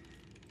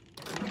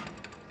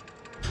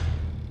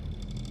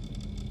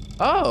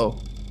 Oh.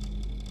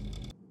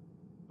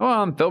 Hold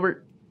on,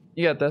 Philbert.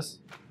 You got this.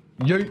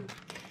 Yeet.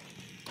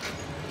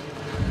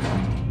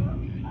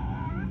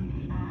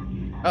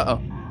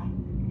 Uh-oh.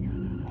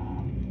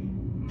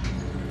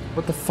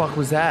 What the fuck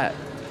was that?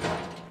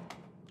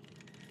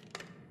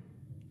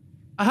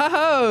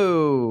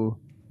 Oh!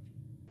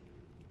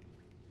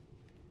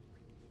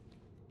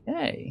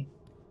 Hey.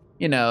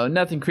 You know,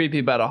 nothing creepy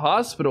about a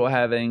hospital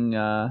having,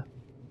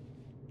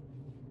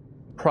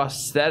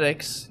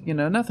 prosthetics. You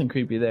know, nothing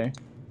creepy there. Do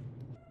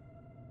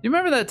you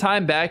remember that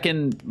time back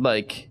in,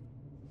 like,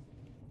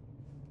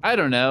 I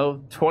don't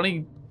know,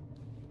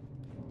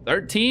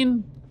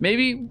 2013,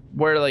 maybe?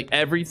 Where, like,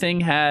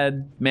 everything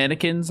had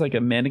mannequins, like a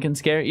mannequin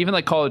scare? Even,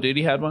 like, Call of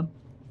Duty had one?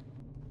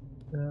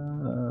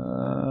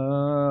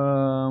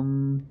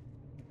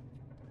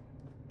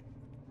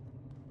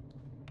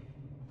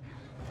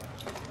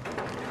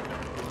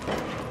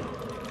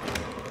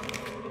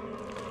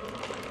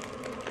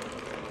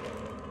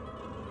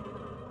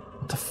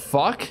 What the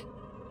fuck?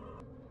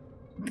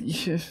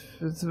 Okay.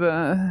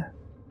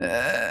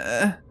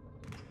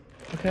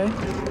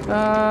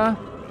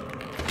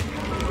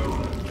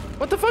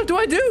 What the fuck do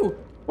I do?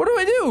 What do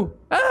I do?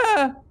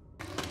 Ah!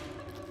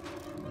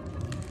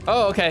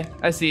 Oh, okay.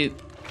 I see it.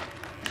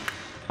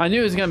 I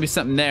knew it was gonna be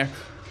something there.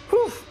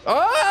 Whew.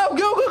 Oh,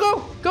 go, go,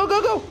 go! Go,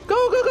 go, go!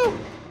 Go, go, go!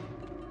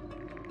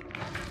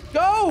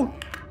 Go!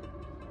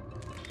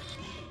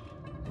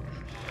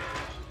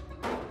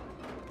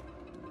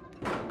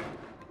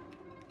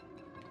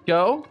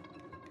 Go?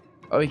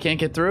 Oh, he can't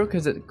get through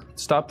because it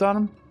stopped on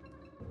him?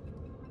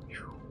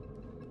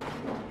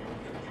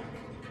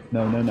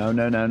 No, no, no,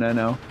 no, no, no,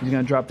 no. He's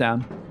gonna drop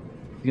down.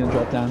 He's gonna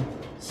drop down.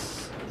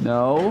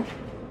 No.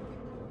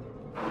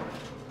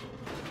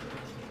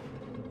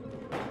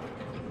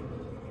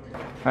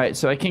 Alright,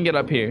 so I can get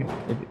up here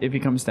if he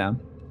comes down.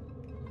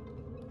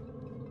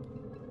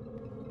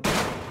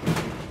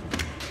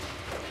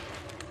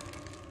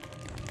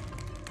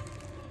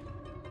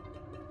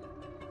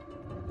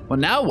 Well,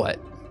 now what?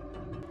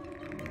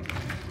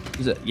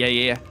 Is it? Yeah,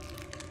 yeah,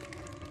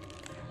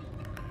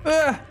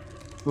 yeah.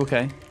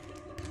 Okay.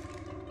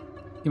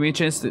 Give me a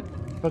chance to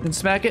fucking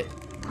smack it.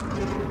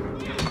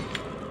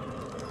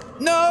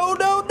 No,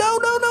 no, no,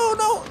 no, no,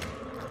 no.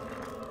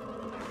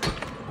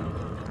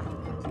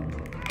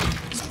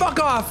 Just fuck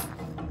off.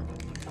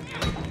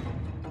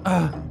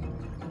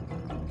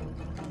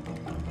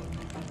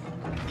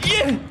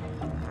 Yeah.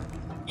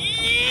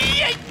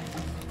 Yeah.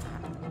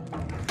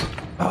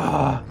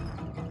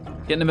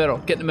 Get in the middle.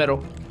 Get in the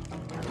middle.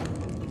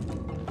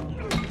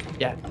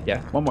 Yeah,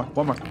 yeah. One more.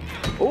 One more.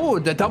 Oh,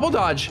 the double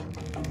dodge.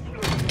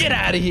 Get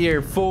out of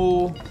here,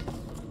 fool.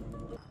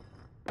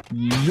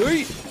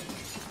 Yeet.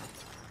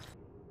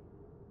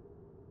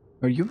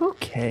 Are you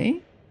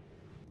okay?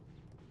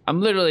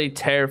 I'm literally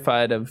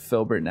terrified of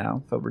Philbert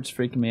now. Philbert's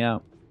freaking me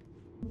out.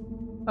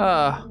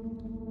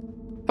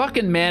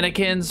 Fucking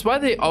mannequins. Why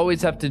do they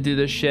always have to do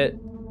this shit?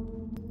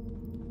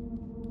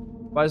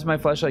 Why is my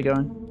flashlight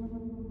going?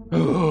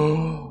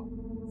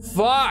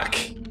 Fuck!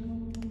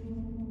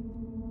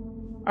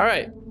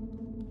 Alright.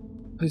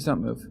 Please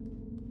don't move.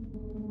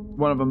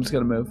 One of them's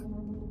gonna move.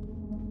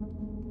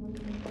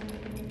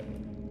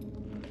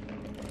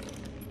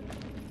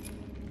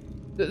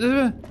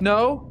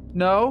 No,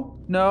 no,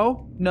 no,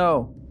 no,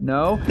 no,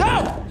 no!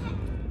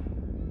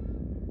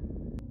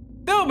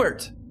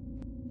 Philbert!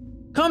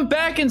 Come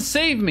back and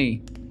save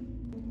me!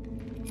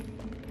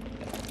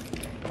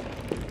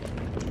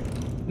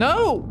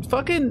 No!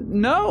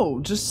 Fucking no!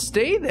 Just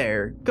stay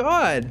there.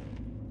 God!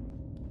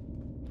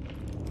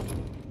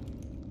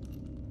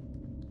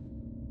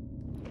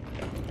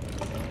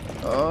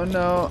 Oh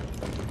no.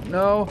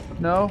 No,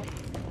 no.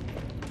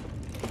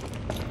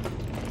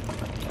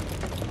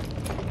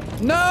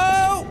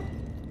 No!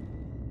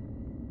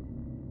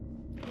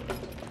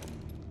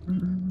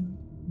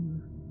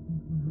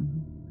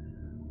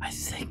 I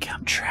think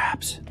I'm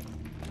trapped.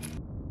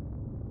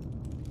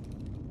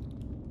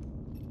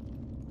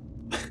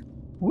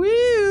 Woo,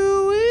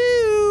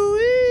 woo,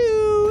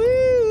 woo,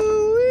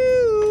 woo,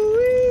 woo,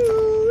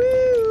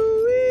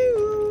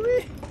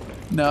 woo.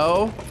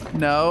 No,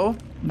 no,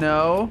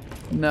 no,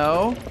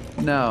 no,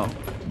 no,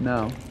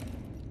 no.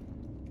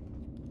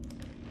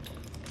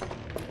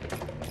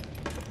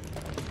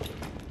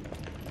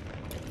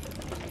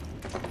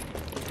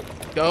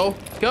 Go,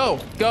 go,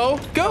 go,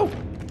 go!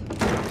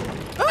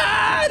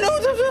 Ah, no,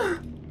 no, no.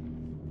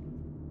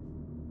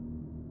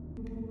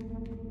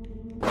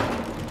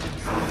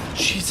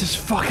 Jesus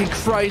fucking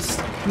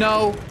Christ.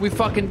 No, we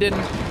fucking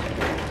didn't.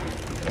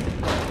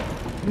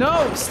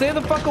 No, stay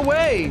the fuck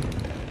away.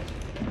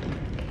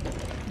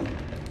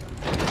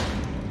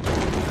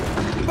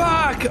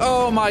 Fuck!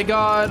 Oh my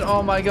god,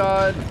 oh my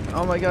god,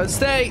 oh my god.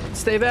 Stay,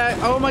 stay back.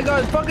 Oh my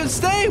god, fucking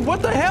stay!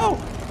 What the hell?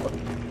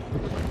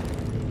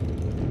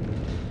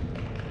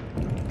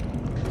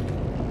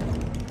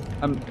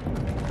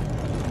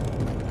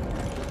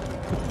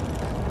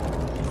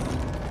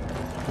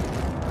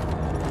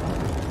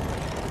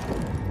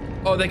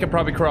 Oh, they could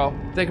probably crawl.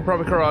 They could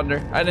probably crawl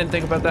under. I didn't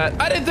think about that.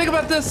 I didn't think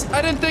about this.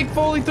 I didn't think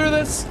fully through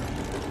this.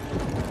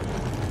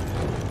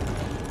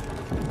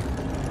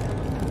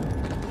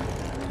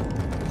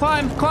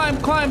 Climb, climb,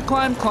 climb,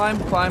 climb, climb,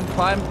 climb,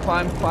 climb,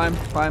 climb, climb,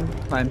 climb,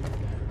 climb.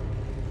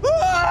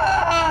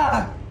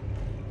 Ah!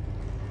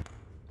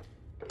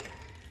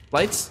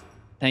 Lights?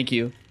 Thank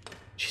you.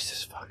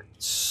 Jesus fuck.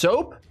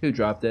 Soap? Who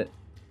dropped it?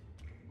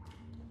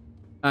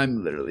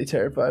 I'm literally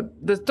terrified.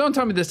 Don't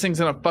tell me this thing's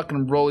gonna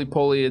fucking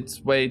roly-poly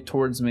its way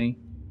towards me.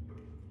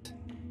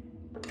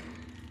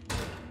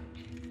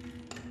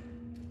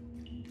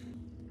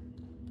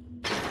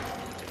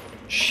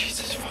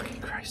 Jesus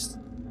fucking Christ.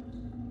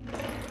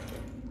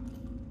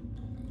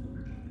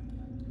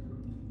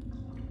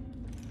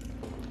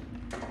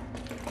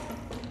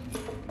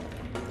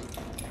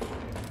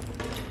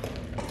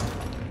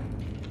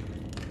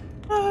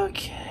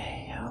 Okay.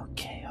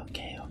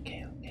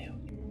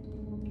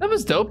 That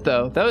was dope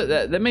though.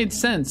 That made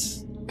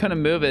sense.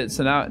 Couldn't move it,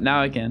 so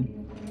now I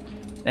can.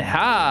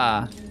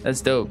 Aha!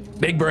 That's dope.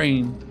 Big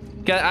brain.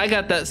 I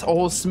got that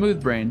whole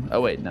smooth brain. Oh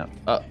wait, no.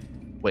 Oh,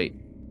 wait.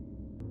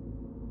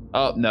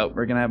 Oh no,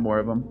 we're gonna have more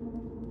of them.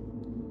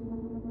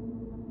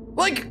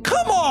 Like,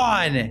 come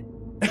on!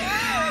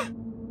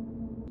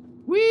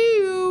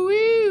 Wee-oo,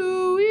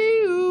 wee-oo,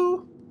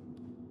 wee-oo.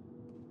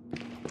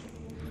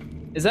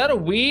 Is that a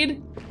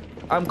weed?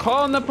 I'm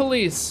calling the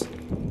police.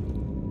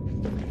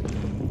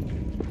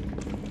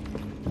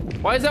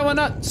 Why is that one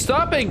not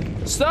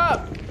stopping?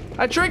 Stop!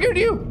 I triggered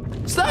you!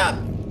 Stop!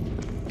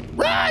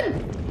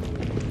 Run!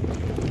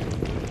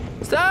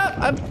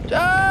 Stop!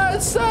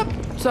 Stop!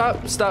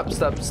 Stop! Stop!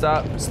 Stop!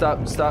 Stop!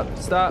 Stop! Stop! Stop!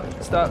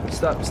 Stop!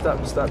 Stop!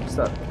 Stop! Stop!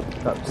 Stop!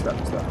 Stop! Stop!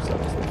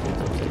 Stop!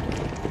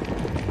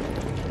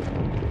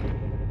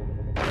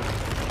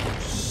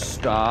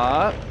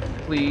 Stop!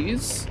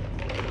 Please.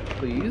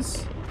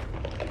 Please.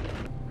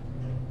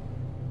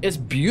 It's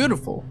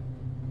beautiful.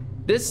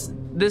 This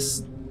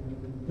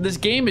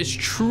game is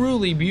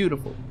truly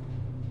beautiful.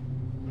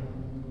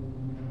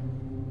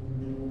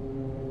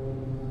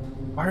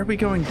 Why are we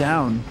going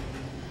down?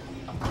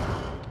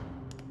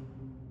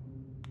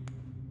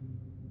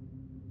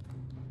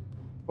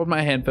 Hold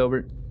my hand,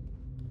 Philbert.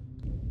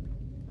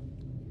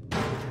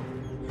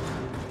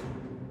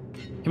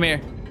 Come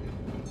here.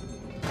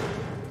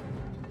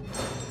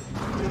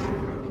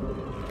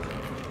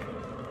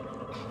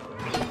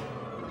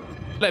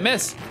 Did I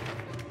miss?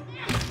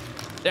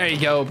 There you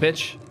go,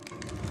 bitch.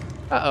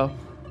 Uh-oh.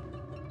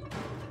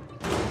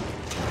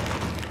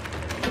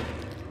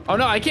 Oh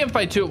no, I can't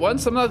fight two at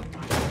once. I'm not.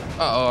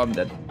 Uh-oh, I'm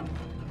dead.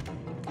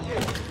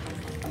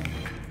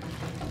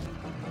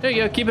 There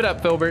you go. Keep it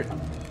up, Philbert.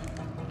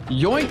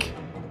 Yoink.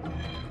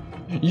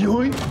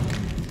 Yoink.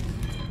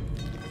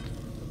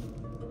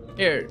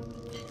 Here.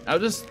 I'll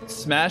just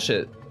smash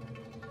it.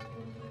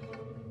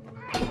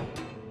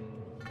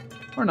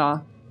 Or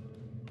not.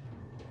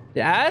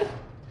 Dad?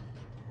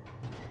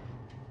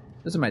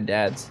 Those are my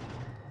dad's.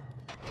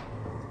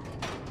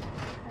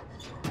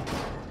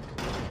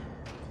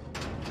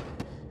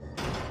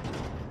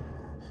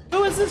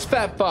 Who is this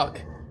fat fuck?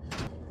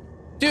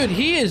 Dude,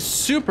 he is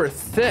super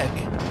thick.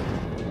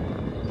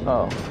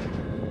 Oh.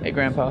 Hey,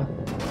 Grandpa.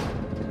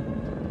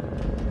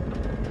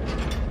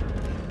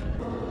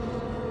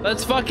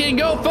 Let's fucking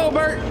go,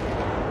 Philbert!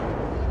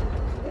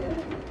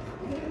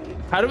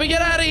 How do we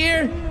get out of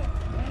here?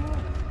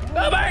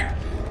 Philbert!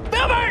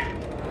 Philbert!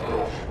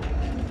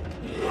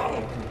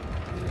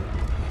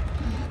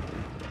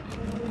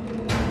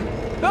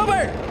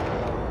 Philbert!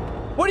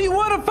 What do you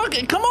want to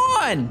fucking... Come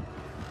on!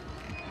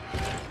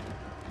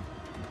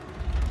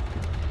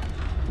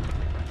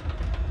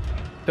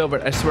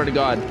 Philbert, I swear to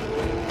God.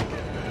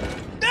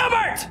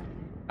 Philbert!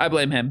 I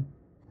blame him.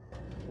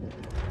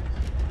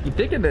 You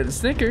thinking that a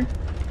Snicker?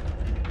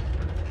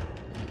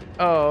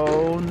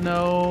 Oh,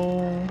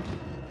 no.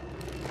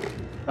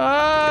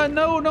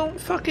 No, don't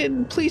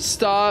fucking... Please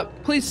stop.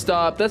 Please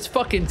stop. That's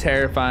fucking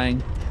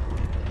terrifying.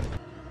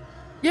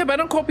 Yeah, but I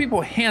don't call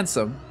people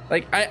handsome.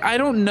 Like, I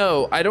don't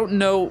know. I don't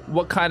know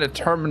what kind of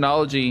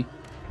terminology.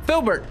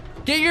 Philbert,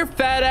 get your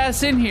fat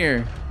ass in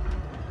here.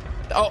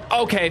 Oh,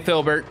 okay,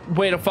 Philbert.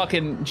 Wait a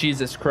fucking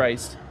Jesus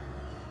Christ.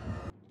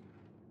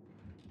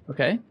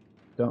 Okay.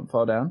 Don't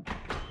fall down.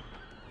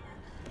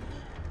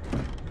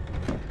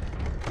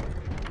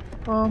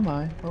 Oh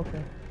my,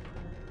 okay.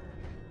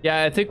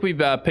 Yeah, I think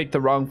we've picked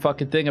the wrong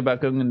fucking thing about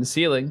going in the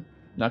ceiling.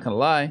 Not gonna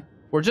lie.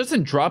 We're just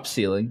in drop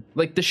ceiling.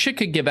 Like, the shit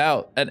could give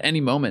out at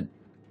any moment.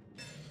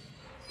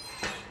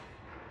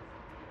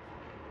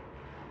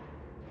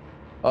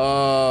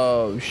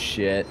 Oh,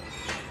 shit.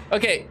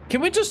 Okay,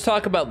 can we just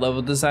talk about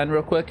level design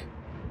real quick?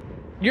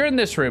 You're in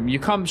this room. You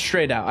come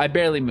straight out. I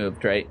barely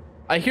moved, right?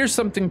 I hear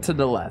something to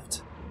the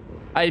left.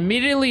 I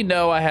immediately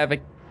know I have a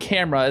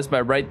camera as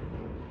my right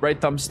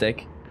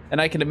thumbstick,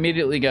 and I can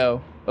immediately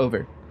go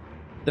over.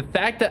 The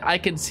fact that I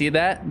can see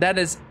that, that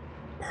is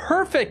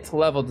perfect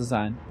level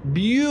design.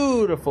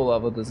 Beautiful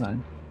level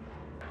design.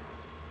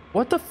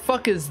 What the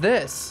fuck is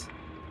this?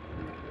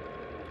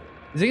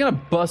 Is he gonna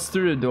bust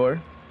through the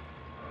door?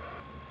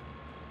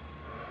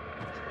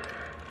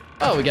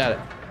 Oh, we got it.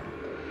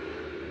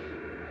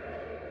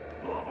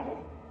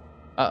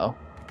 Uh-oh.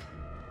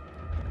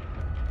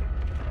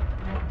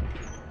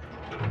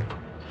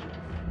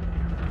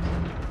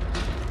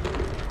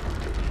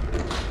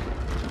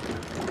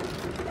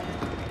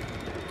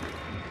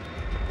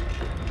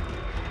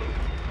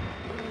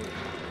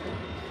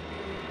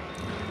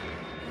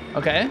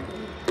 Okay.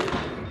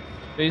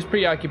 So he's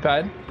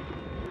preoccupied.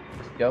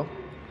 Go.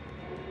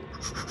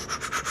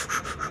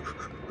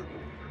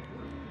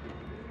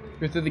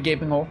 Go through the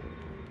gaping hole.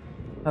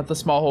 Not the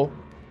small hole.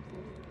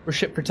 We're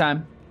shit for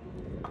time.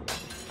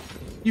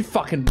 You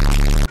fucking...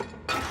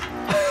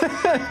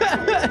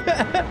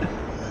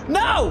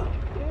 No!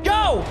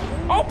 Go!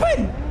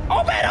 Open!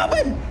 Open!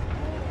 Open!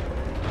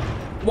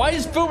 Why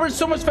is Philbert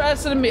so much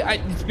faster than me?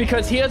 It's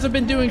because he hasn't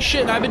been doing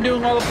shit and I've been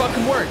doing all the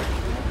fucking work.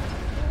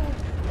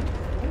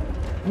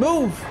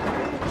 Move!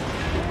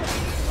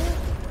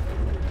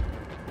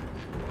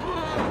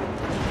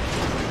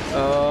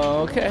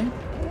 Okay.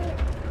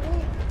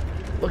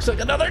 Looks like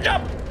another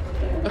jump!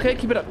 Okay,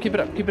 keep it up, keep it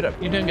up, keep it up.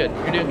 You're doing good,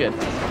 you're doing good.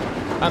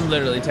 I'm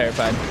literally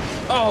terrified.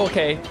 Oh,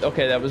 okay.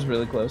 Okay, that was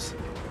really close.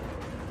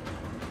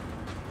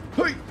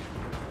 Hey!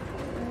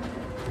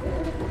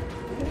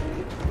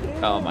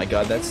 Oh my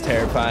god, that's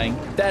terrifying.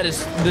 That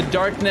is the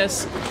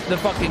darkness, the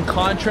fucking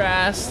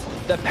contrast,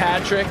 the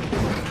Patrick.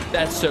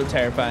 That's so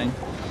terrifying.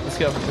 Let's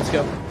go, let's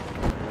go.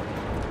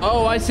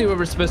 Oh, I see what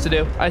we're supposed to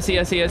do. I see,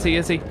 I see, I see,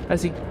 I see, I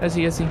see, I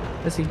see, I see,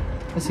 I see,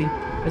 I see,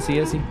 I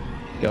see, I see.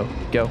 Go,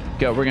 go,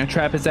 go. We're gonna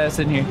trap his ass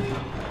in here.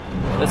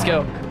 Let's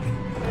go.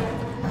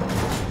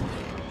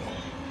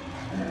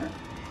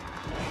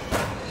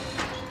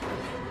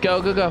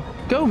 Go, go, go.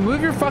 Go,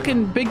 move your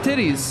fucking big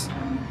titties.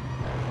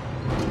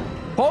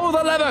 Pull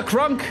the lever,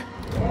 crunk.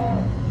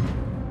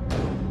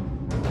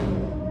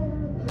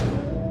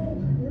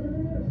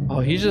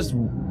 Oh, he's just...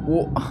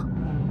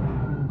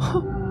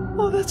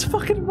 Oh, that's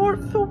fucking more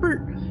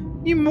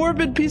Philbert. You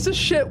morbid piece of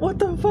shit. What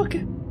the fuck?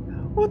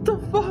 What the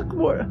fuck,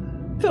 more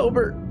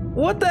Philbert?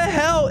 What the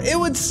hell? It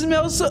would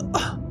smell so...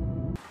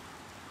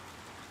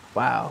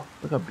 Wow,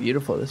 look how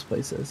beautiful this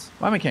place is.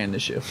 Why am I carrying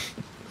this shoe?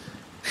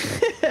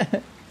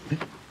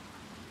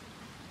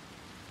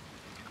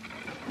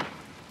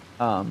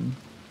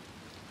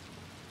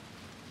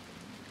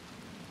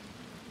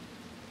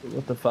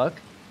 What the fuck?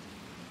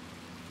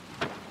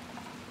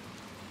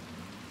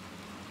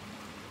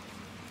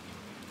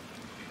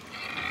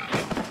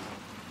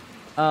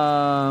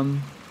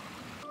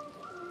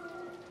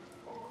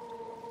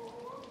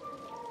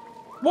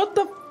 What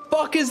the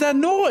fuck is that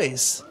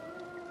noise?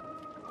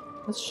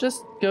 Let's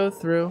just go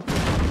through.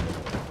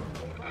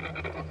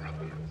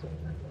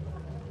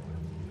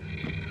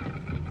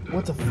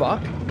 What the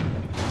fuck?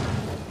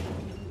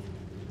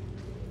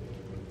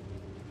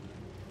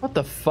 What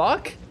the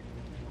fuck?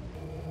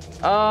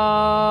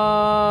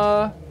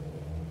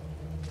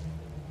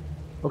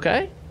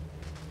 Okay.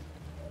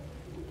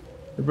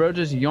 The bro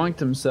just yoinked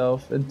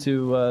himself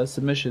into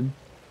submission.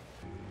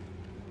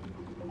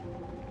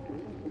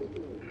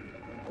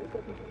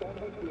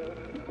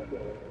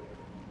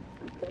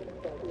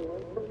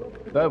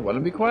 Do I want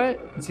to be quiet?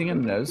 Is he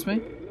gonna notice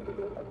me?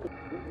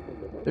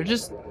 They're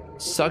just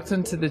sucked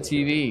into the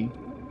TV.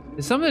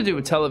 It's something to do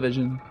with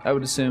television, I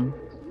would assume.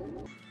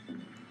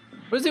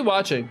 What is he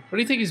watching? What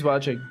do you think he's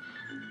watching?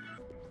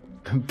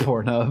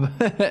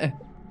 Pornhub.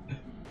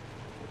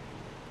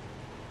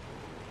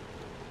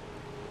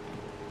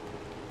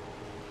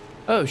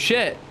 Oh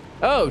shit.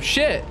 Oh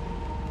shit.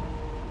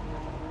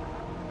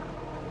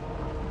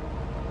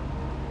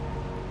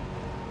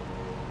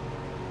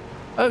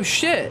 Oh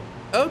shit.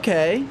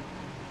 Okay.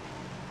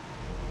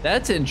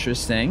 That's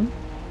interesting.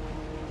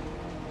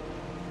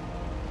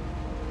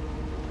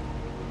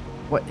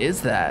 What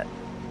is that?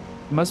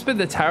 It must be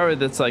the tower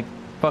that's like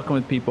fucking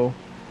with people.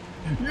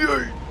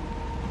 Yay.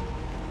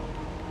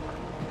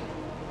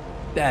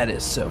 That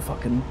is so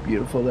fucking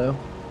beautiful though.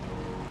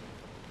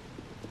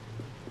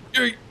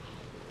 Yay.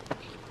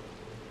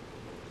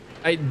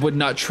 I would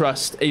not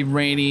trust a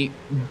rainy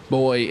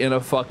boy in a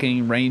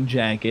fucking rain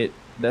jacket.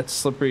 That's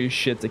slippery as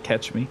shit to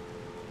catch me.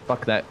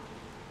 Fuck that.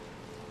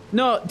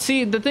 No,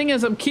 see, the thing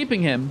is I'm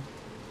keeping him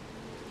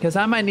because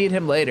I might need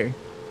him later.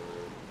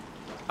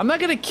 I'm not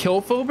gonna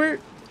kill Philbert.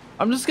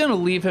 I'm just gonna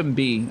leave him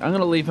be. I'm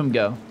gonna leave him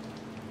go.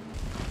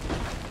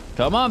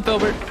 Come on,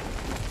 Philbert.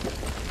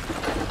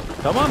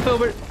 Come on,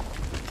 Philbert.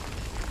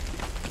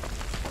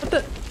 What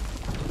the?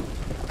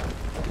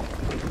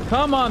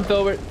 Come on,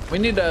 Philbert.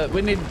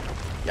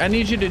 I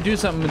need you to do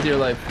something with your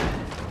life.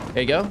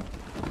 There you go.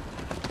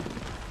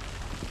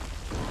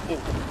 Oh,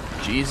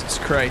 Jesus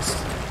Christ.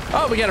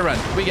 Oh, we gotta run.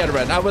 We gotta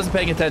run. I wasn't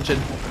paying attention.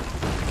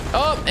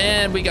 Oh,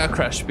 and we got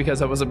crushed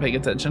because I wasn't paying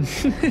attention.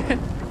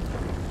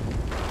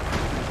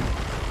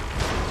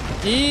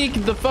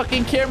 Eek, the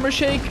fucking camera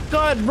shake.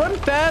 God, run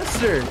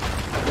faster.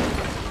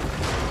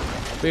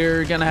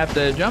 We're gonna have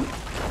to jump.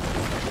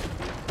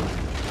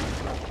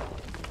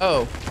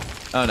 Oh.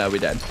 Oh no, we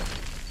died.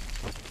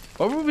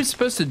 What were we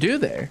supposed to do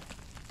there?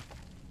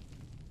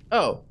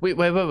 Oh, wait.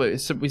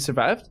 So we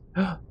survived?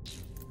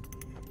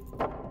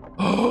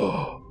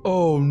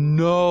 Oh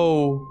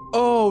no.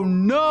 Oh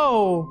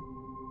no.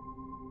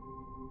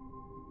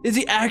 Is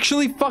he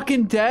actually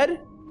fucking dead?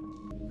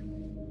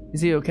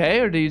 Is he okay,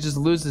 or did he just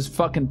lose his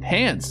fucking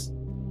pants?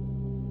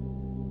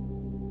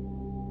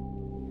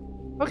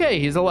 Okay,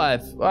 he's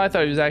alive. Well, I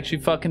thought he was actually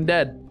fucking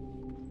dead.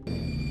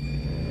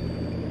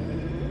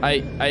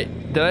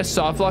 Did I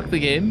soft lock the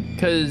game?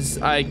 Cause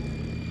I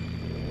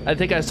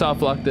think I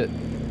soft locked it.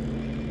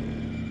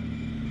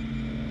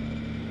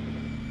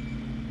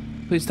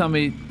 Please tell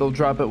me they'll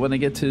drop it when they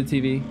get to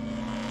the TV.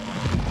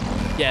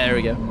 Yeah, there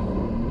we go.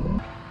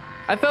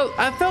 I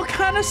felt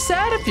kind of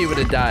sad if he would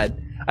have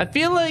died. I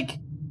feel like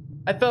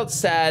I felt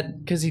sad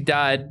because he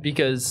died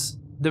because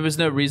there was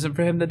no reason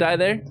for him to die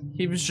there.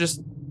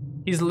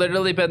 He's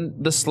literally been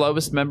the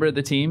slowest member of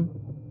the team.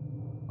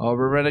 Oh,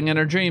 we're running in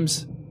our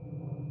dreams.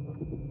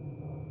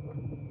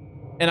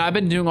 And I've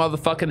been doing all the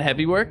fucking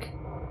heavy work.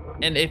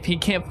 And if he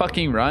can't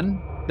fucking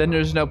run, then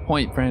there's no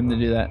point for him to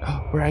do that.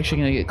 Oh, we're actually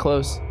gonna get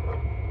close.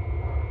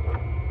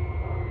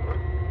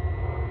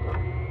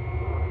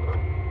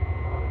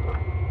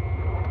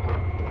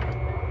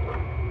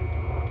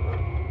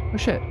 Oh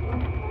shit.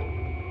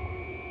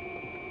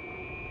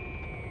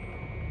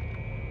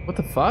 What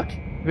the fuck?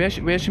 We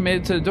actually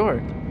made it to the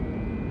door.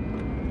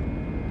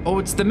 Oh,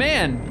 it's the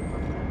man.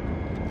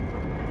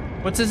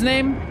 What's his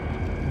name?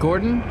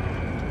 Gordon?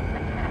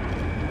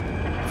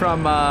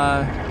 From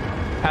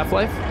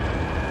Half-Life?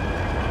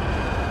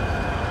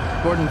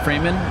 Gordon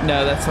Freeman?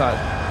 No, that's not.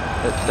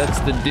 That's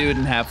the dude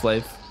in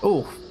Half-Life.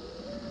 Oh.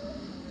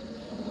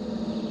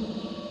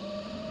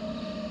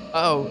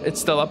 Uh-oh,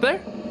 it's still up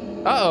there?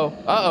 Uh-oh,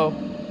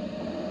 uh-oh.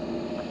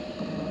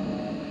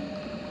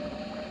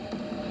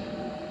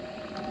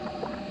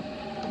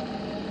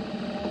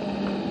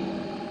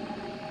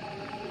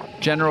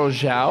 General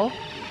Zhao?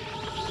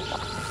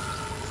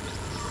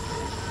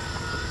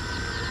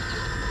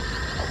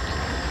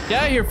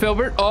 Get out of here,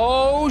 Philbert.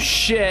 Oh,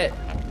 shit.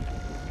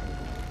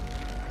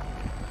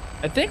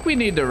 I think we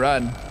need to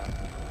run.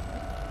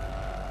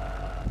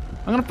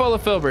 I'm gonna follow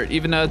Philbert,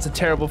 even though it's a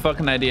terrible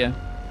fucking idea.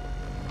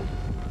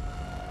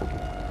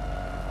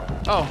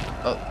 Oh.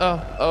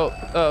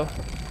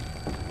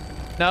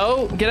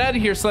 No, get out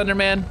of here, Slender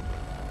Man.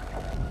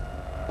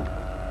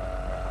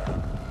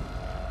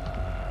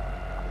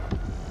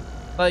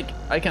 Like,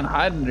 I can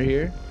hide under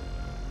here.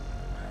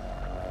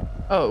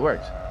 Oh, it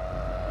worked.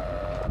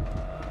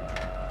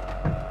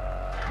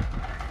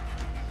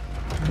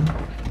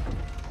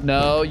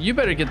 No, you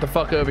better get the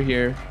fuck over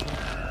here.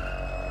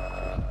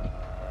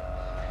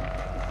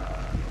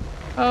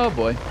 Oh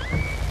boy.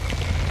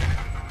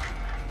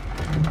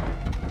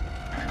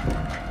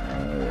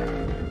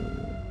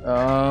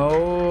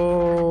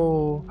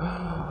 Oh.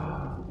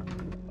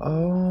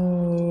 Oh.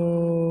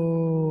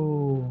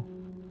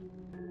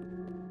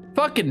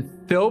 Fucking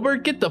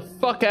Philbert, get the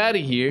fuck out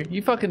of here.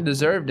 You fucking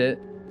deserved it.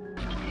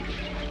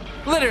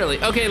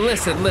 Literally. Okay,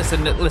 listen.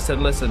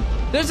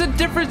 There's a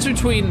difference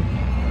between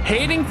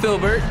hating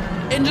Philbert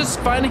and just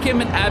finding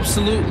him an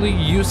absolutely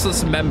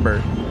useless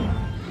member.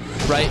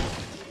 Right?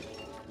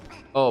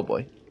 Oh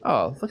boy.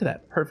 Oh, look at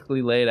that.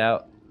 Perfectly laid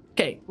out.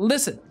 Okay,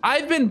 listen.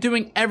 I've been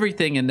doing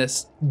everything in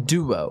this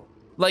duo.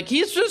 Like,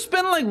 he's just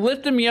been like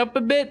lifting me up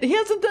a bit. He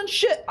hasn't done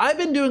shit. I've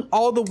been doing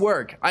all the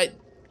work.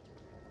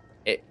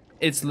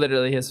 It's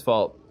literally his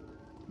fault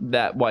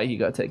that why he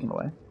got taken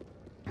away.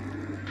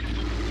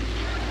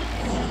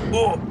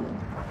 Oh.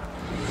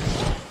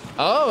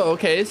 Oh,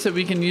 okay. So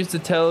we can use the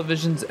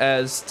televisions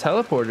as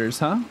teleporters,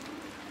 huh?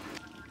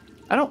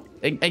 I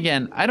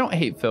don't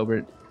hate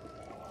Philbert.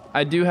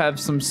 I do have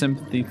some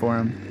sympathy for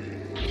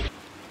him.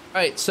 All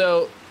right,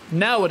 so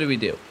now what do we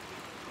do?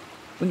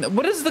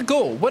 What is the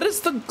goal? What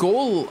is the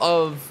goal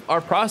of our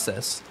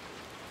process?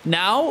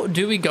 Now,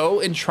 do we go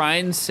and try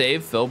and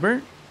save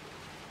Philbert?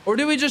 Or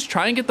do we just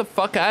try and get the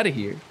fuck out of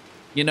here?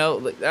 You know,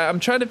 like, I'm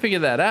trying to figure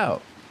that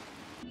out.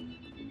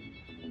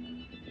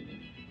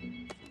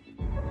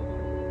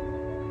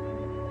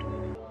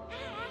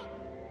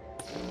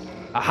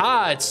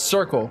 Aha, it's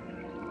circle.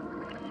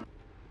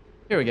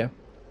 Here we go.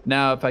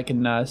 Now if I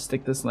can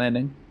stick this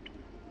landing.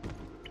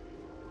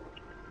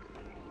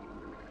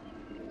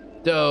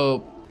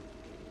 Dope.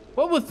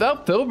 Well,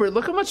 without Philbert,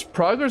 look how much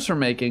progress we're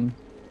making.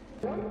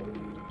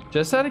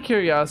 Just out of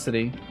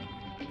curiosity.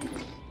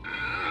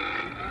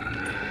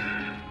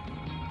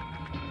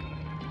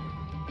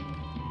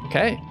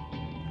 Okay,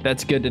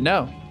 that's good to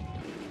know.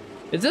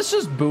 Is this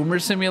just Boomer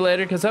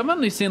Simulator? Because I've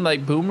only seen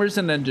like boomers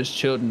and then just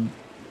children.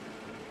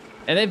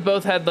 And they've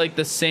both had like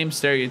the same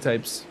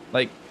stereotypes.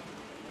 Like,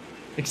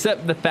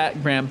 except the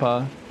fat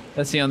grandpa.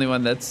 That's the only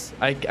one that's,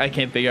 I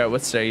can't figure out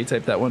what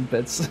stereotype that one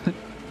fits.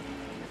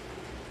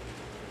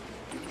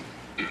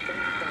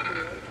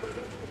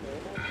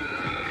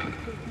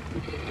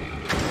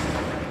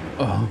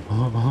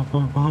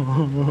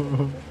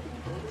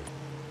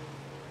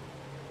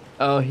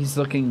 Oh, he's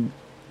looking.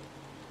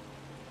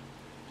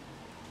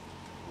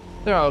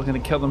 They're all gonna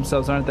kill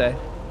themselves, aren't they?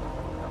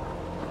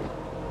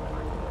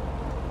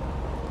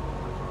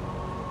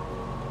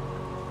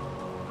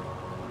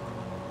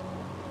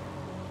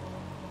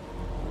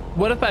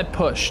 What if I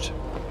pushed?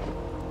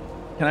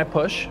 Can I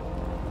push?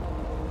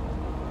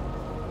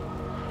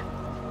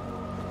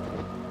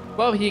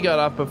 Well, he got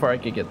off before I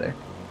could get there.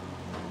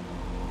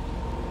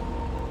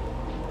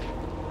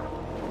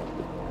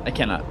 I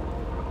cannot.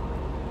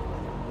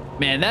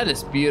 Man, that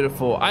is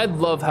beautiful. I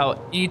love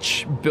how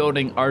each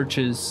building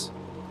arches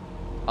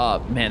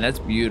up. Man, that's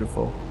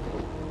beautiful.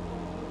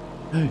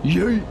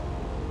 Yay!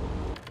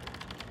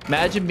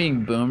 Imagine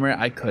being Boomer.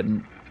 I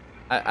couldn't.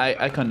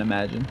 I couldn't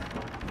imagine.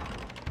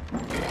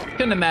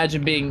 Couldn't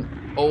imagine being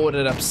old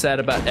and upset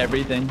about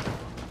everything.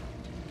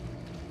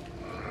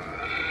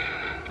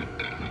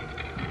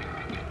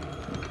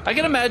 I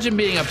can imagine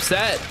being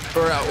upset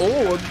or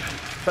old,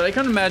 but I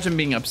couldn't imagine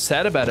being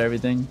upset about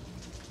everything.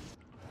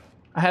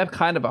 I have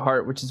kind of a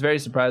heart, which is very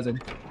surprising.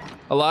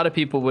 A lot of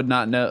people would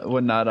not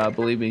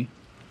believe me.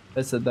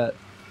 I said that.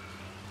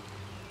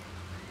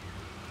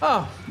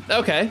 Oh,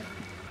 okay.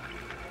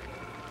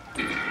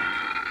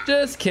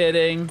 Just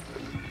kidding.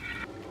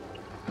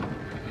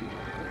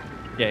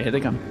 Yeah, here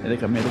they come. Here they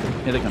come. Here they come.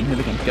 Here they come. Here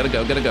they come. Gotta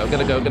go. Gotta go.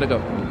 Gotta go. Gotta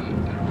go.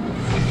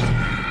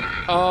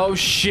 Oh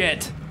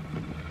shit.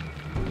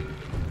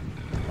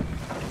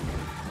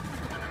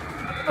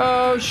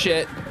 Oh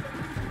shit.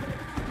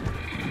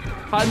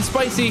 Hot and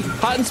spicy.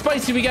 Hot and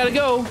spicy. We gotta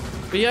go.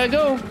 We gotta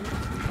go.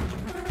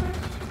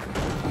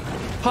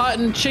 Hot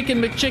and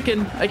chicken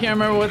McChicken. I can't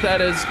remember what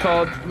that is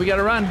called. We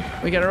gotta run.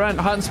 We gotta run.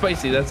 Hot and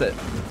spicy. That's it.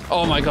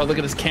 Oh my god, look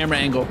at this camera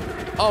angle.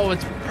 Oh,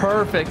 it's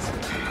perfect.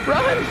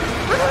 Run! Run!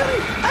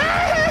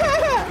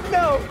 Ah!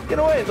 No! Get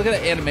away. Look at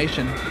that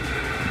animation.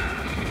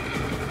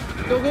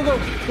 Go, go, go.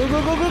 Go,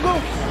 go, go, go,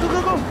 go. Go,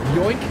 go, go.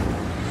 Yoink.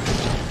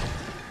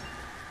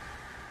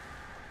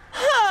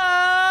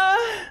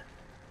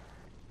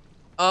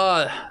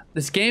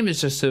 This game is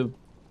just so,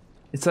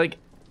 it's like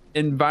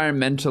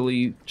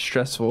environmentally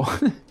stressful.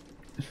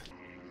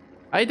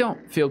 I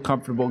don't feel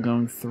comfortable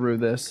going through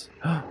this.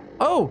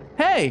 Oh,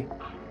 hey,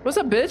 what's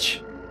up,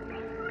 bitch?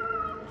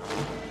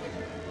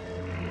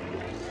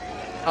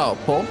 Oh,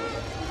 pull.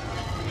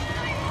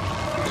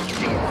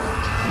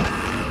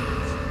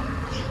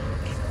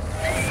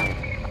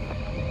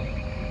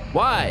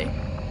 Why?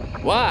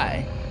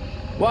 Why?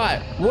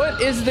 Why?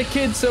 What is the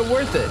kid so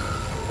worth it?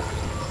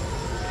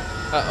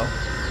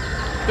 Uh-oh.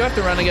 Do I have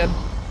to run again?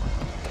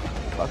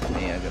 Fuck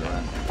me, I gotta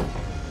run.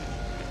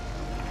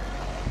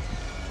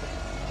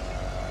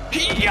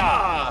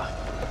 Hee-yah!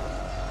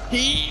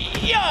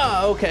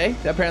 Hee-yah! Okay,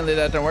 apparently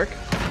that didn't work.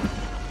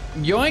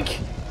 Yoink!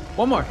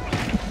 One more.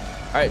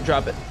 All right,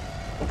 drop it.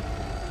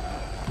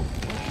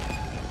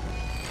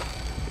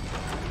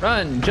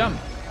 Run, jump.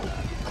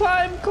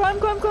 Climb, climb,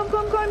 climb, climb,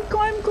 climb, climb,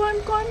 climb,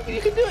 climb, climb. You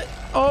can do it.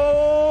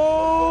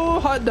 Oh,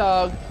 hot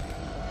dog.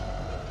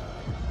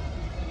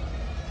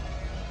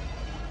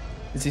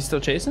 Is he still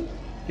chasing?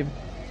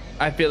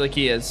 I feel like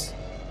he is.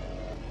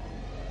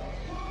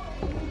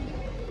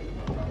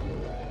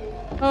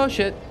 Oh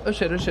shit. Oh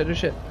shit. Oh shit. Oh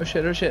shit. Oh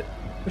shit. Oh shit.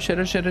 Oh shit.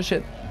 Oh shit. Oh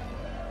shit.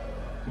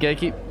 You gotta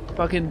keep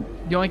fucking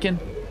yoinking.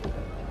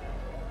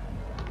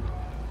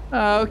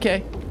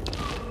 Okay.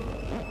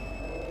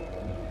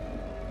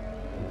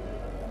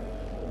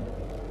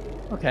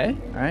 Okay.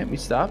 All right. We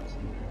stopped.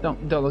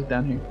 Don't look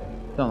down here.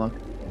 Don't look.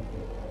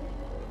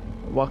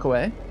 Walk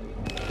away,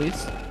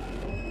 please.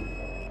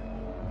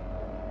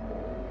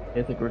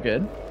 I think we're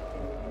good.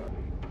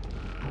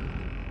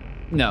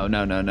 No,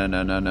 no, no, no,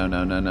 no, no, no,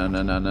 no, no, no,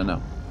 no, no, no,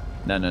 no.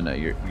 No, no, no,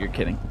 you're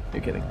kidding.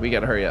 You're kidding. We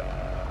gotta hurry up.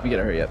 We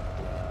gotta hurry up.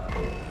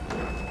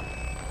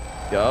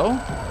 Go.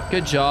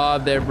 Good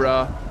job there,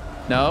 bro.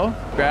 No,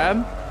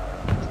 grab.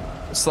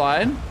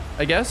 Slide,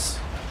 I guess.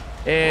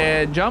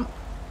 And jump.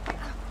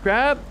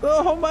 Grab.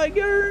 Oh my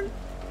god.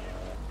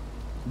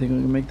 I think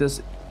we can make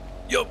this.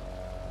 Yup.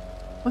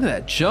 Look at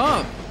that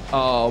jump.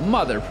 Oh,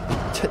 mother.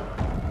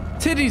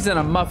 Titties in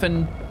a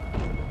muffin.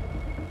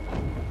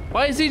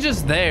 Why is he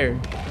just there?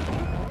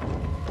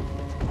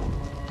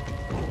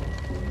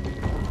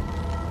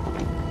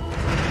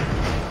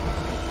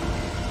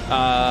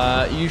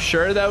 You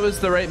sure that was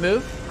the right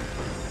move?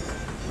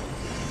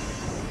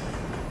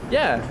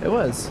 Yeah, it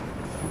was.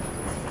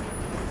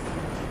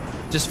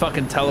 Just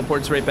fucking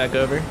teleports right back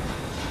over.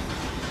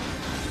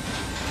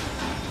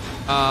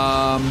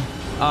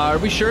 Are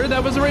we sure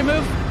that was the right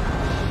move?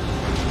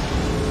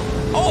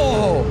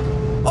 Oh!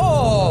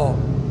 Oh!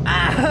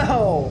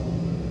 Ow!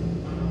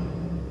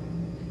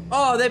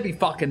 Oh, they'd be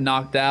fucking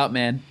knocked out,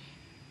 man.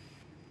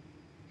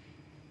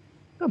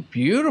 Look how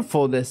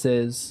beautiful this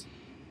is.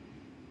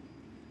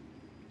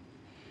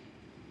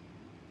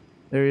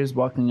 There he is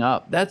walking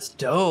up. That's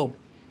dope.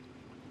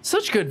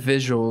 Such good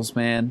visuals,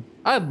 man.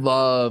 I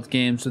love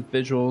games with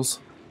visuals.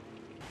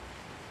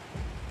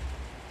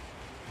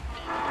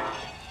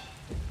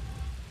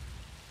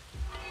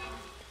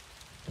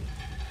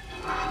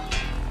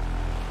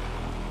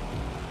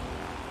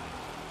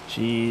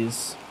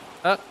 Jeez.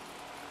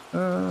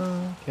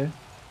 Okay.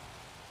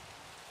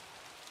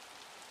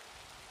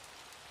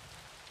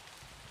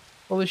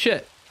 Holy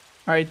shit.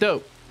 All right,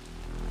 dope.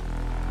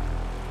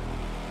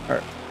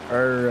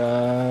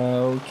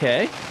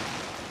 Okay.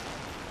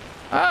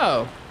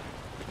 Oh.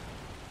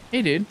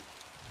 Hey, dude.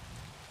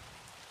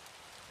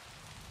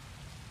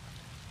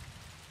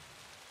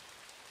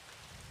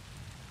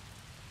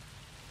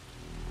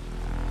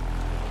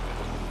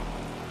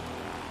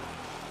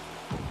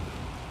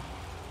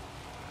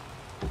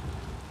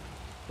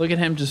 Look at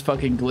him just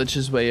fucking glitch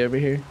his way over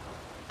here.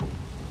 Am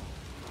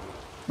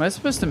I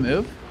supposed to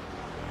move?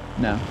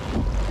 No.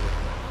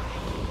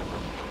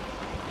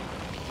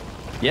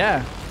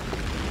 Yeah.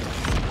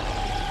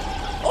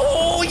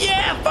 Oh,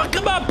 yeah! Fuck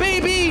him up,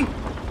 baby!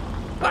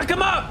 Fuck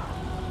him up!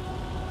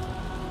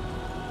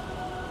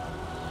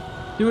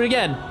 Do it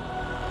again.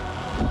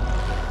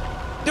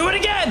 Do it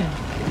again!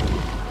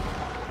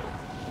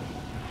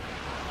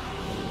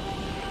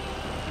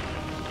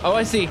 Oh,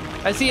 I see.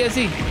 I see, I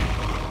see.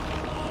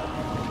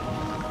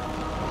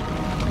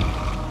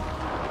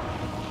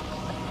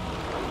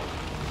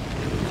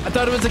 I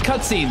thought it was a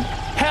cutscene.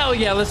 Hell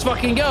yeah, let's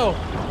fucking go.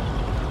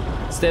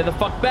 Stay the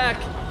fuck back.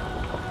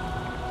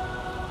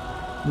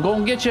 I'm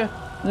gonna get you.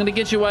 I'm gonna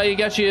get you while you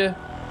got you.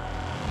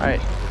 All right.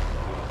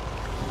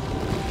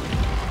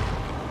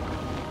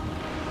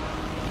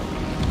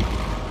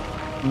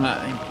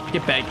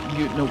 Get back.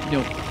 You no.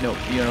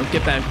 You know,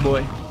 get back,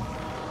 boy.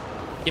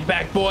 Get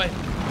back, boy.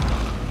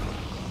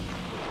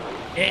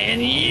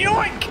 And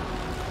yoink!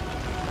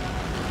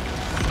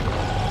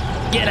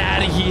 Get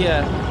out of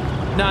here.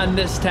 Not in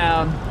this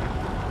town.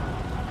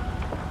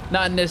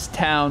 Not in this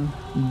town,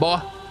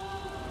 boy.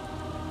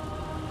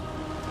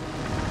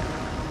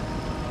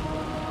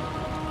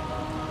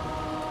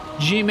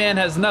 G-Man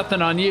has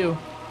nothing on you.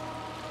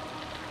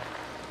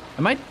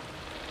 Am I?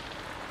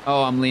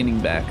 Oh, I'm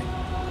leaning back.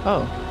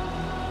 Oh.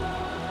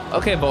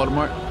 Okay,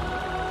 Voldemort.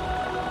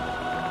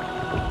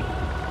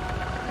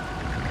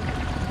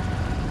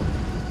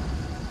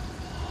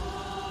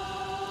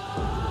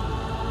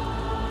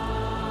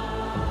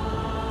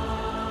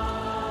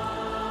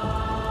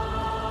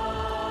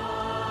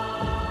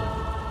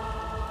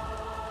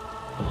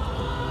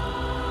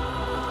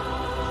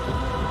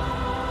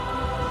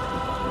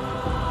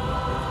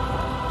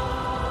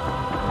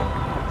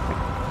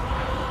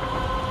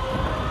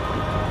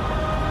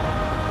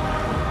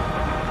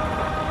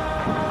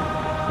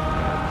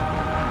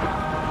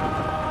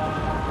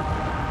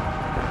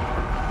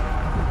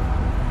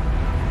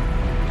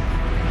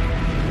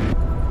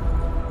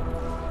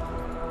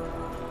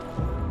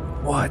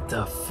 What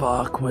the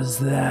fuck was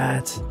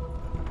that?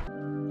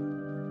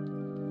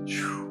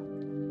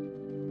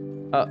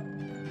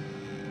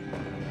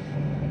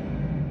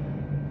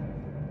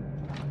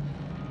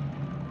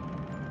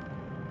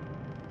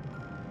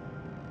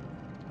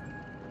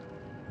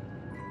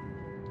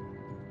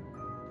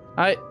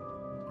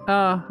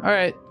 All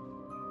right.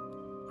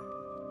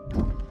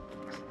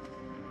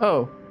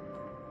 Oh,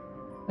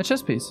 a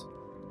chess piece.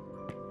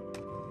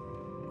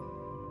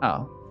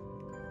 Oh,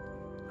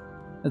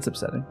 that's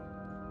upsetting.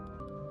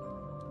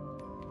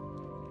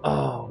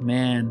 Oh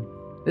man,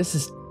 this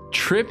is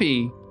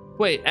trippy.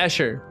 Wait,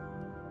 Escher.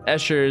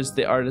 Escher is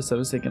the artist I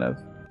was thinking of.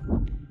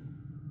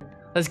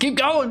 Let's keep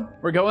going.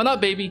 We're going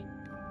up, baby.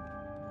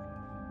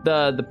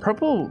 The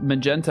purple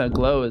magenta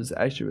glow is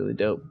actually really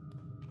dope.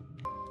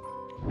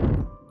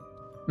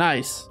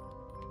 Nice.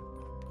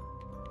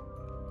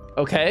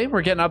 Okay,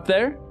 we're getting up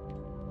there.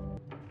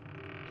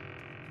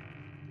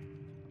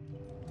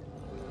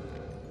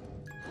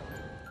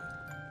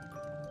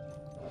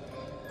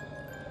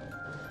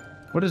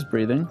 What is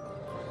breathing?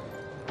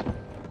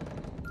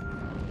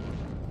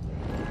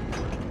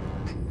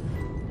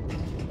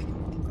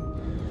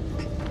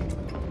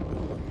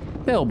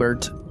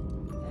 Philbert.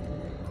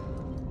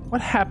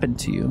 What happened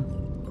to you?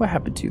 What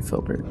happened to you,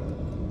 Philbert?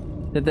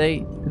 Did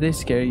they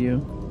scare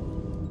you?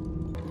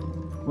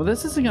 Well,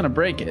 this isn't gonna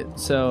break it,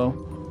 so.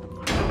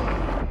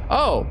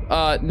 Oh,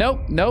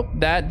 nope.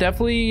 That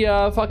definitely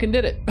fucking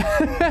did it.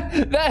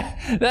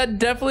 that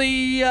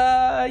definitely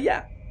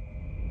yeah.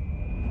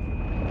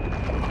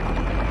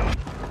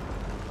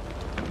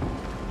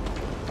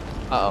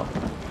 Uh-oh.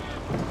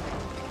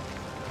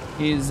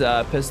 He's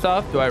pissed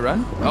off. Do I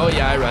run? Oh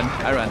yeah, I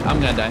run. I'm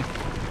gonna die.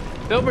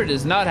 Philbert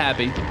is not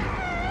happy.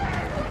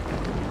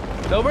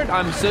 Philbert,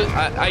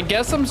 I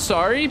guess I'm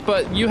sorry,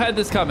 but you had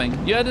this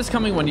coming. You had this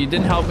coming when you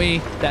didn't help me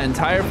that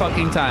entire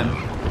fucking time.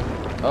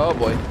 Oh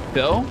boy.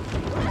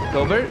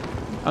 Philbert?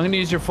 I'm gonna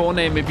use your full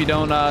name if you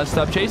don't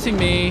stop chasing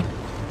me.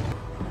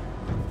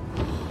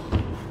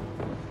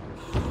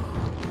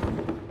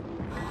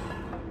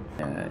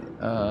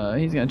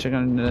 He's gonna check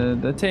on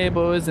the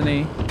table, isn't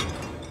he?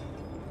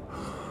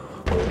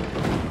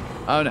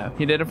 Oh no,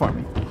 he did it for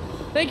me.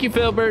 Thank you,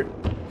 Philbert.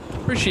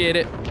 Appreciate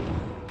it.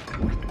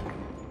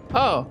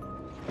 Oh,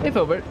 hey,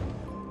 Philbert.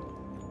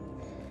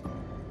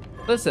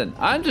 Listen,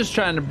 I'm just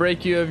trying to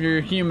break you of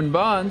your human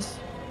bonds.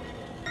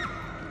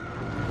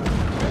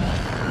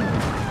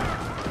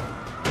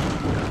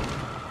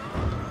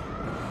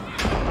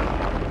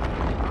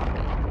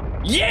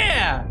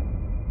 Yeah!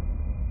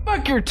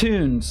 Fuck your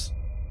tunes.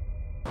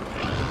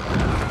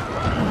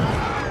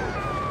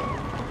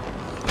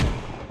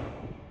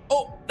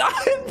 Oh,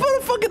 I put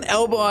a fucking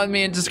elbow on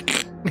me and just...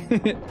 You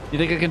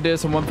think I can do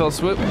this in one fell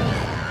swoop?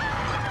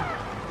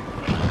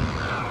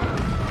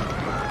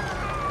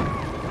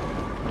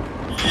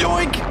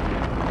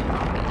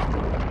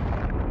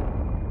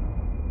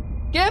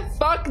 Get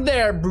fucked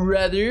there,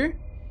 brother.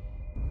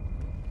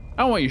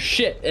 I don't want your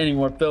shit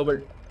anymore,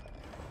 Philbert.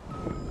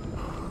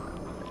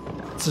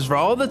 This is for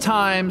all the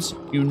times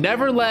you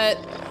never let,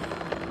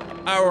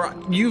 or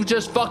you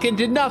just fucking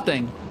did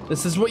nothing.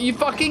 This is what you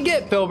fucking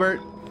get,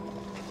 Philbert.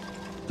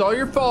 It's all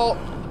your fault.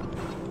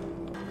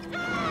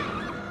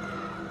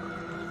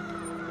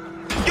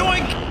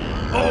 Yoink!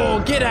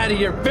 Oh, get out of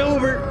here,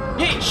 Philbert.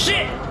 You ain't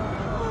shit.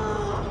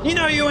 You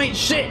know you ain't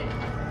shit.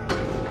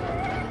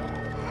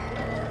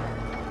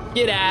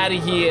 Get out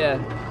of here.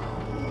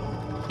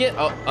 Get,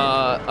 I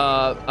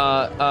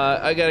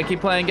gotta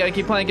keep playing, Get out of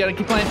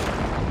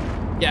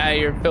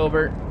here,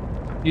 Philbert.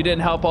 You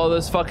didn't help all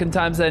those fucking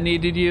times I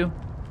needed you.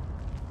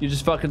 You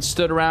just fucking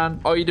stood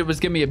around. All you did was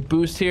give me a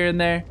boost here and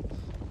there.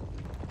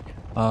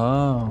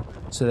 Oh,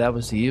 so that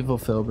was the evil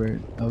Philbert.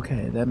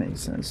 Okay, that makes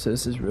sense. So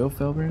this is real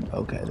Philbert?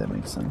 Okay, that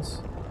makes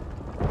sense.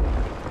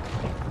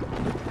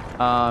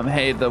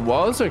 Hey, the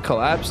walls are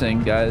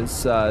collapsing,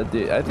 guys.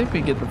 Dude, I think we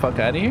can get the fuck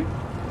out of here.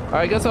 All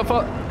right, guess I'll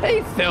fall.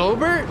 Hey,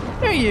 Philbert.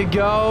 There you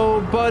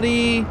go,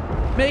 buddy.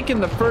 Making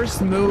the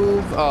first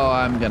move. Oh,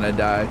 I'm gonna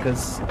die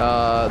because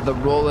the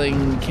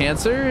rolling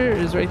cancer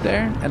is right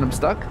there and I'm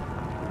stuck.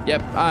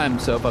 Yep, I'm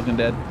so fucking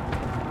dead.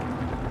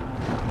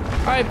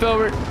 All right,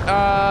 Philbert,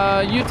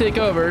 you take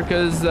over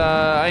because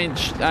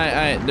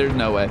there's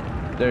no way.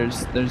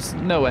 There's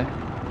no way.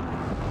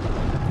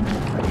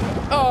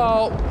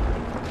 Oh,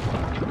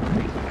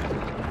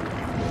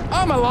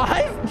 I'm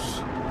alive.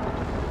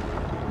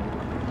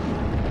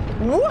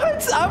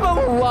 What? I'm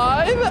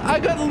alive? I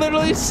got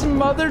literally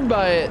smothered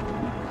by it.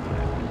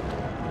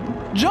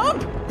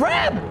 Jump!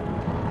 Grab!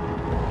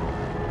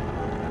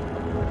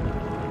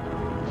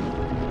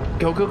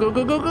 Go, go, go,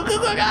 go, go, go, go, go,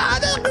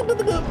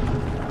 go.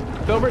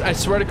 Philbert, I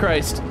swear to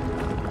Christ.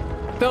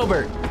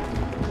 Philbert.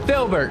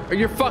 Philbert,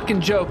 you're fucking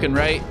joking,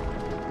 right?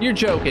 You're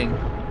joking.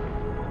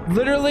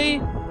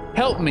 Literally,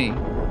 help me.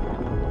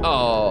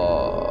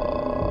 Oh.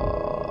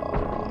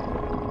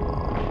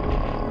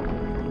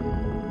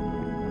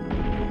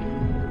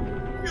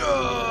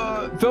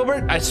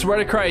 Philbert, I swear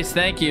to Christ,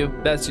 thank you.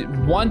 That's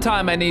one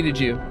time I needed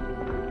you.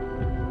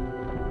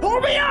 Pull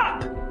me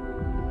up!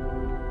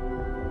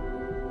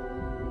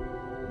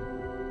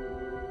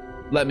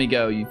 Let me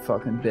go, you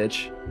fucking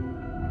bitch.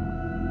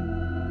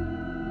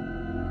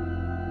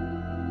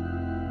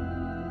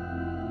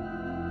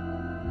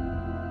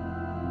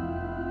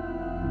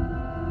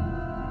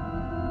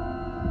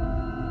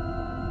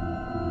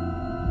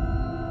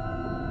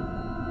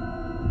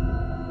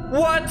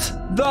 What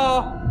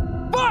the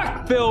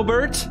fuck,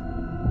 Philbert?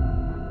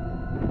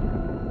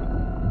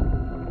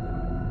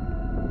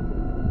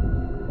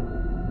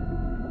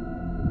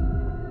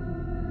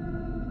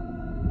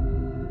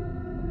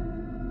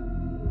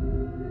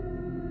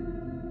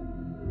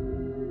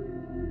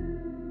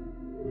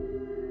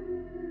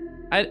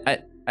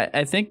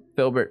 I think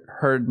Philbert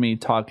heard me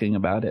talking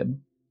about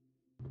him.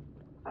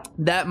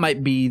 That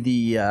might be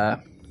the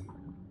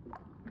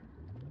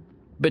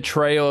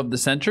betrayal of the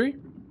century,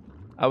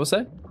 I would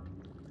say.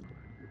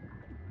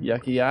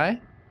 Yucky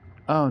eye?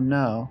 Oh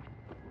no.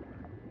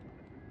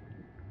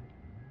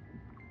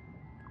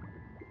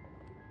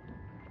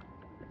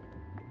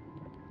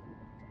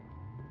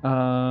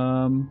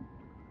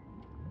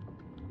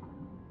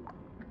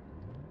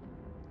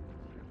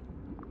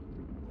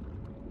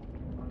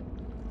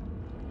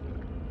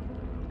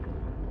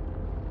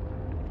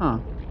 Huh.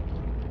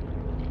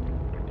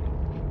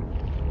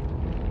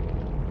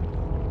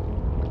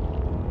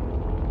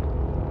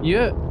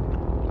 Yeah.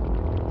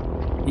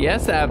 He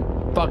has to have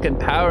fucking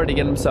power to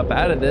get himself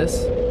out of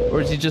this. Or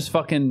is he just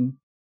fucking...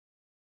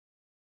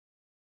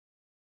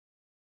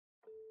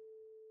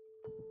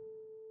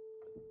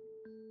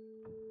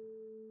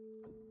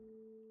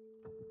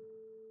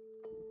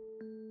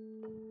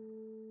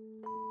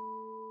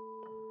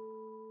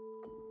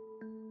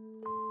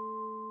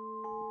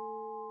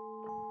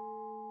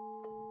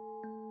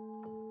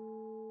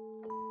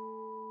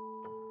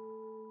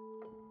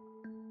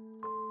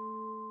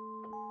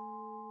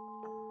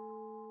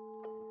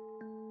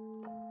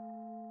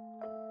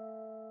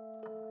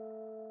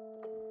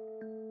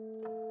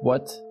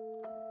 What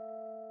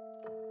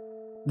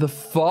the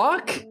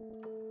fuck?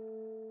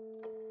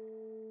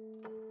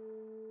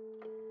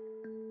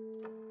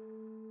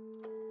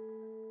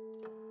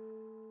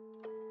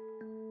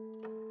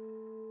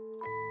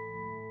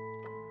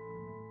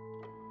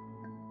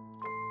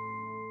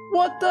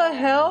 What the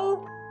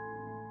hell?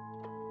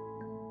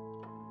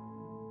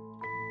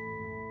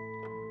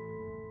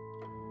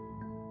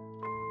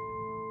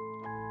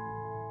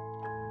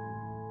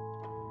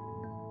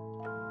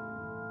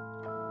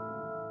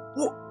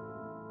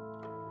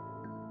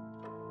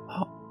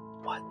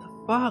 What the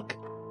fuck?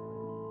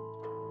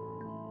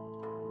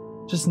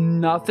 Just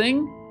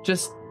nothing?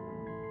 Just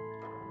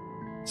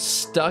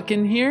stuck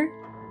in here?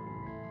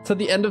 To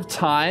the end of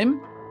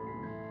time?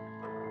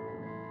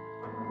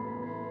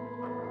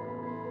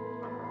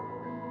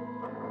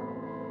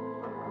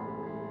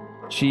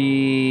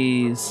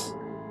 Jeez.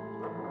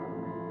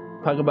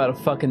 Talk about a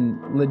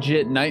fucking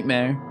legit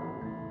nightmare.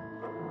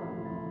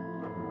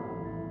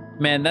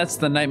 Man, that's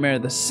the nightmare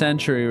of the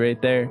century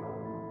right there.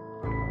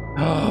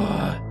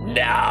 Oh,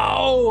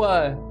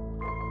 no!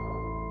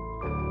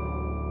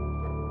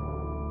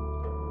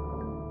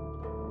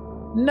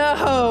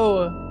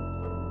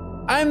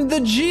 No! I'm the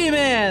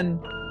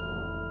G-Man!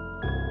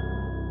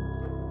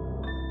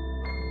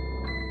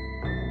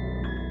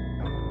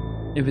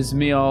 It was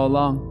me all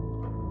along.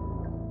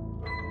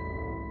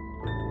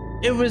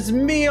 It was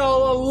me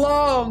all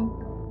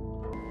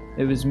along!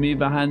 It was me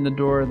behind the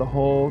door the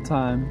whole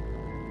time.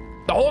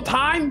 The whole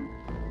time?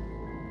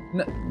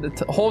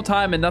 The whole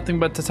time and nothing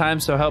but the time,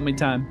 so help me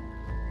time.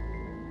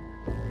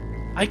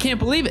 I can't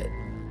believe it.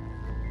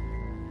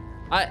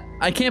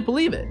 I can't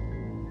believe it.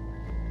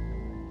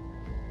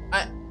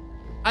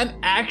 I'm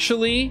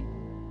actually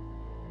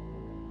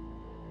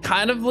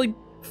kind of like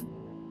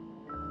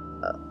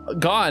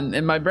gone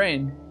in my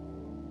brain.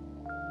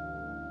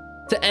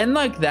 To end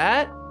like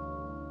that,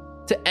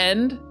 to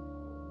end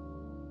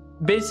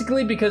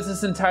basically because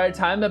this entire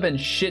time I've been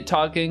shit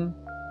talking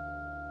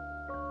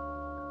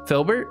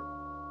Philbert,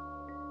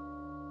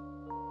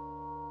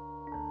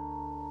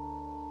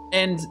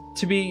 and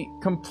to be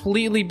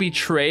completely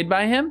betrayed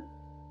by him.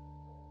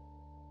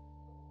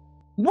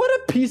 What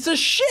a piece of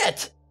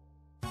shit!